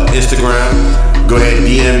my Instagram. Go ahead and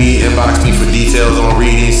DM me, inbox me for details on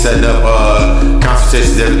reading, setting up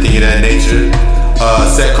consultations, everything of that nature.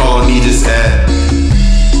 Set call on Nijas at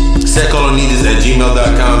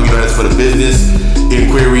gmail.com. You know, that's for the business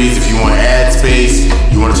inquiries. If you want ad space,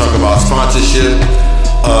 you want to talk about sponsorship,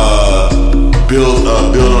 build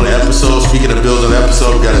on the episode. Speaking of build on the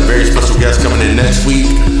episode, we got a very special guest coming in next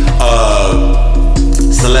week,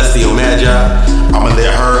 Celestial Magi. I'm gonna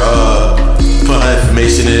let her put her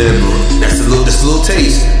information in. That's a little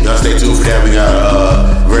taste. Y'all stay tuned for that. We got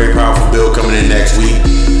a very powerful build coming in next week.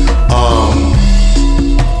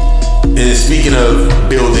 And speaking of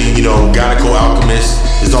building, you know, Gonico Alchemist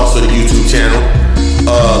is also the YouTube channel.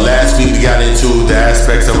 Last week we got into the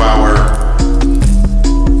aspects of our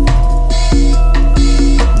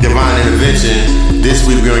divine intervention. This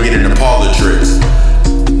week we're gonna get into parlor tricks.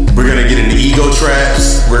 We're gonna get into ego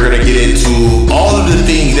traps. We're gonna get into all of the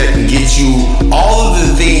things that can get you, all of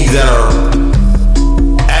the things that are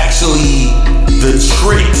actually the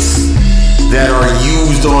tricks that are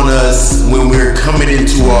used on us when we're coming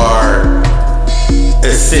into our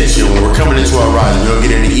ascension, when we're coming into our rise. We're gonna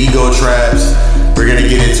get into ego traps. We're gonna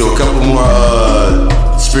get into a couple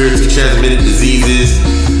more spiritually transmitted diseases,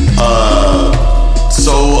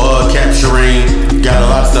 soul capturing. Got a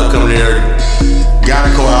lot of stuff coming there.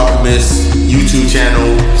 Gonico Alchemist YouTube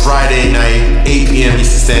channel, Friday night, 8 p.m.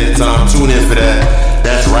 Eastern Standard Time. Tune in for that.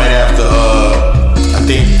 That's right after I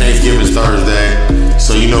think Thanksgiving's Thursday.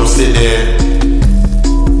 So, you know, sit there,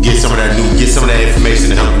 get some of that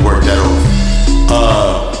information to help you work that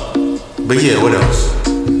off. But yeah, what else?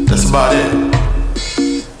 That's about it.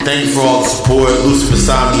 Thank you for all the support. Lucifer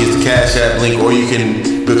Somni is the Cash App link, or you can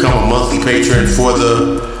become a monthly patron for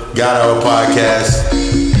the God Hour podcast.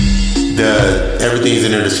 Everything's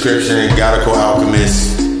in the description. Gonico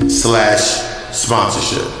Alchemist /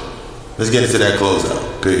 sponsorship. Let's get into that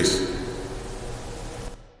closeout. Peace.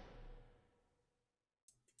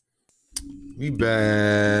 We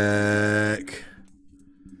back.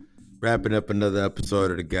 Wrapping up another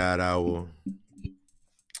episode of the God Hour.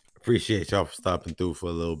 Appreciate y'all for stopping through for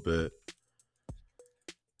a little bit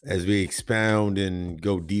as we expound and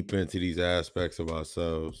go deeper into these aspects of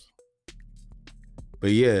ourselves.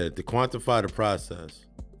 But yeah, to quantify the process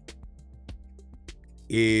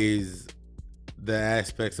is the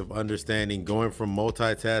aspects of understanding, going from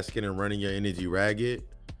multitasking and running your energy ragged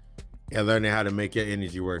and learning how to make your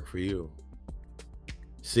energy work for you.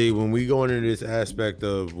 See, when we go into this aspect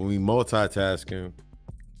of when we multitasking,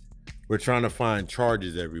 we're trying to find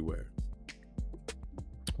charges everywhere.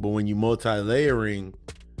 But when you multi-layering,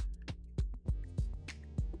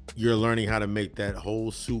 you're learning how to make that whole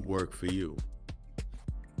suit work for you.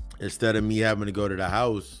 Instead of me having to go to the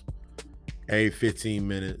house every 15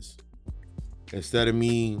 minutes, instead of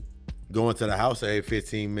me going to the house every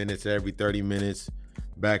 15 minutes, every 30 minutes,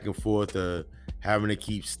 back and forth, having to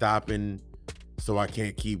keep stopping so I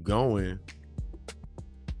can't keep going,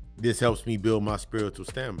 this helps me build my spiritual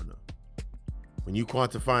stamina. When you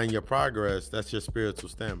quantifying your progress, that's your spiritual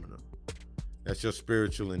stamina. That's your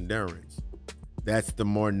spiritual endurance. That's the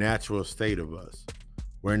more natural state of us.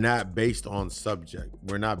 We're not based on subject.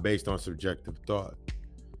 We're not based on subjective thought.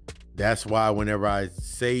 That's why whenever I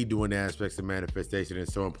say doing aspects of manifestation,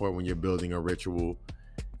 it's so important when you're building a ritual.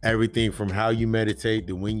 Everything from how you meditate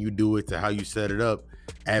to when you do it to how you set it up.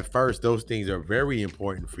 At first, those things are very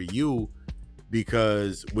important for you,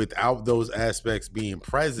 because without those aspects being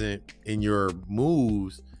present in your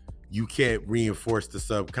moves, you can't reinforce the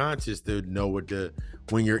subconscious to know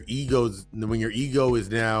when your ego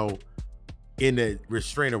is now in the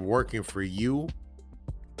restraint of working for you.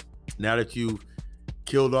 Now that you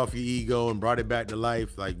killed off your ego and brought it back to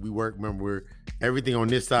life, like we work, remember, everything on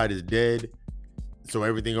this side is dead, so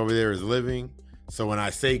everything over there is living. So when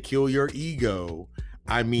I say kill your ego,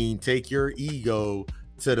 I mean take your ego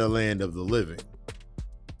to the land of the living.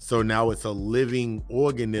 So now it's a living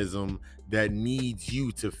organism that needs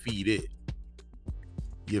you to feed it.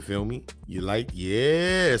 You feel me? You like,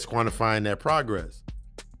 yeah, it's quantifying that progress.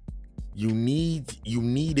 You need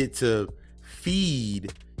it to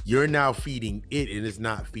feed. You're now feeding it, and it's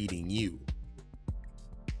not feeding you.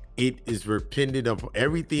 It is dependent of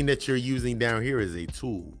everything that you're using down here is a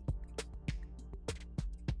tool.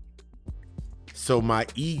 So my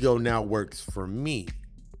ego now works for me.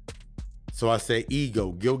 So I say,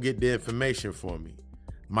 ego, go get the information for me.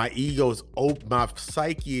 My my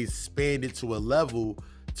psyche is expanded to a level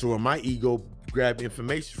to where my ego grab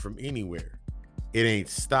information from anywhere. It ain't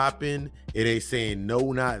stopping. It ain't saying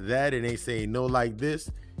no, not that. It ain't saying no like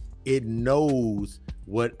this. It knows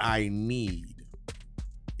what I need.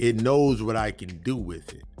 It knows what I can do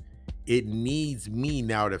with it. It needs me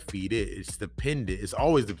now to feed it. It's dependent. It's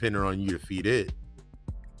always dependent on you to feed it.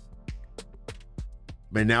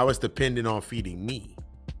 But now it's dependent on feeding me.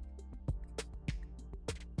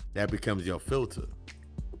 That becomes your filter.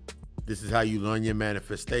 This is how you learn your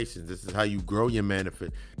manifestations. This is how you grow your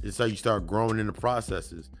manifest. This is how you start growing in the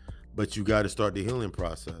processes. But you got to start the healing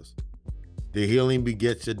process. The healing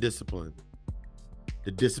begets your discipline.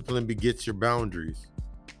 The discipline begets your boundaries.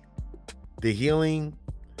 The healing,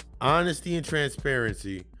 honesty and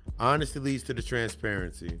transparency. Honesty leads to the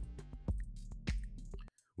transparency,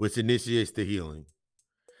 which initiates the healing.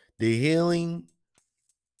 The healing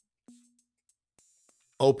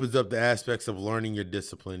opens up the aspects of learning your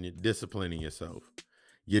discipline, disciplining yourself.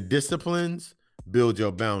 Your disciplines build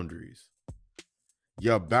your boundaries.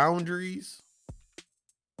 Your boundaries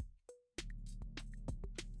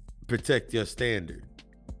protect your standard.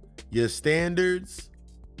 Your standards,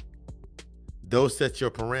 those set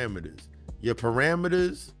your parameters. Your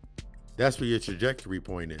parameters, that's where your trajectory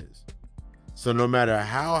point is. So no matter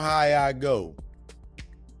how high I go,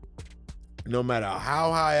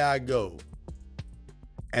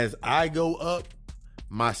 as I go up,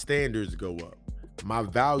 my standards go up. My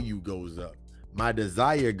value goes up. My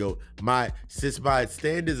desire since my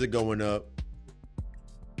standards are going up,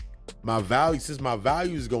 since my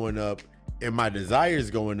value is going up and my desire is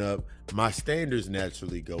going up, my standards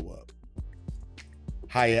naturally go up.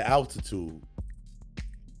 Higher altitude.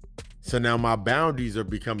 So now my boundaries are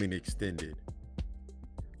becoming extended.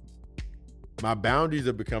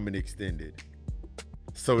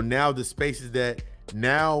 So now the spaces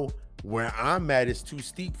where I'm at is too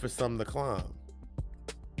steep for some to climb.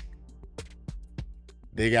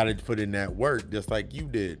 They got to put in that work just like you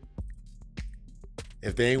did.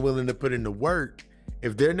 If they ain't willing to put in the work,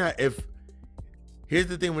 here's the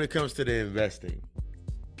thing when it comes to the investing.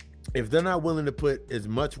 If they're not willing to put as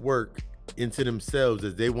much work into themselves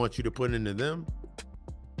as they want you to put into them,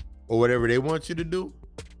 or whatever they want you to do,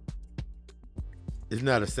 it's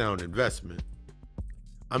not a sound investment.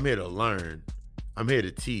 I'm here to learn. I'm here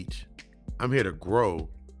to teach. I'm here to grow.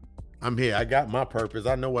 I got my purpose.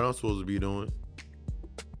 I know what I'm supposed to be doing.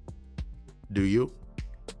 Do you?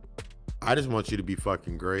 I just want you to be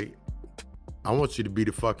fucking great. I want you to be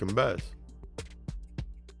the fucking best.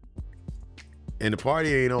 And the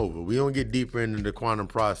party ain't over. We gonna get deeper into the quantum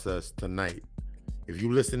process tonight. If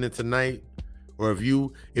you listening tonight, or if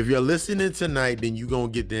you're listening tonight, then you gonna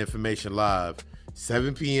get the information live.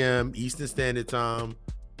 7 p.m. Eastern Standard Time.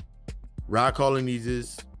 Rod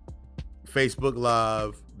Colonies, Facebook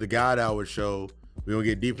Live, the God Hour Show. We're gonna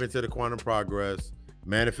get deeper into the quantum progress,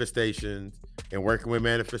 manifestations, and working with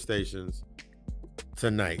manifestations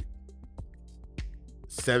tonight.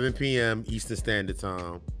 7 p.m. Eastern Standard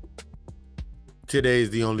Time. Today is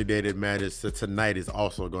the only day that matters. So tonight is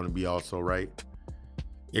also going to be also right.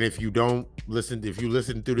 And if you listen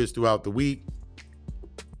through this throughout the week,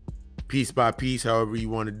 piece by piece, however you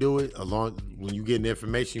want to do it, when you get the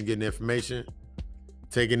information,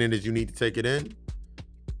 take it in as you need to take it in.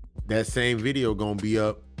 That same video gonna be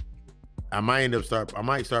up. I might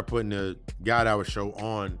start putting the God Hour Show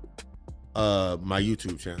on my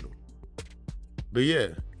YouTube channel. But yeah,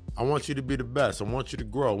 I want you to be the best. I want you to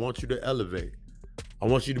grow. I want you to elevate. I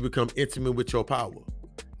want you to become intimate with your power.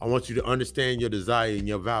 I want you to understand your desire and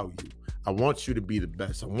your value. I want you to be the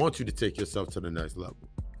best. I want you to take yourself to the next level.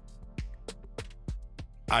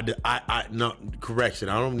 No, correction.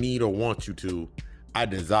 I don't need or want you to. I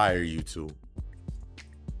desire you to.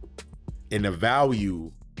 And the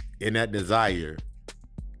value in that desire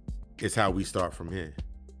is how we start from here.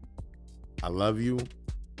 I love you.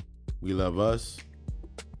 We love us.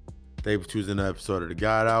 Thank you for choosing an episode of the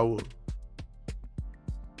God Hour.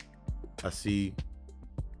 I see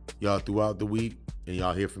y'all throughout the week, and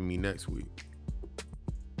y'all hear from me next week.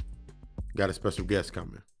 Got a special guest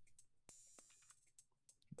coming.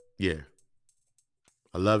 Yeah.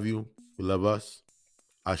 I love you. We love us.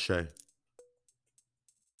 Ashe.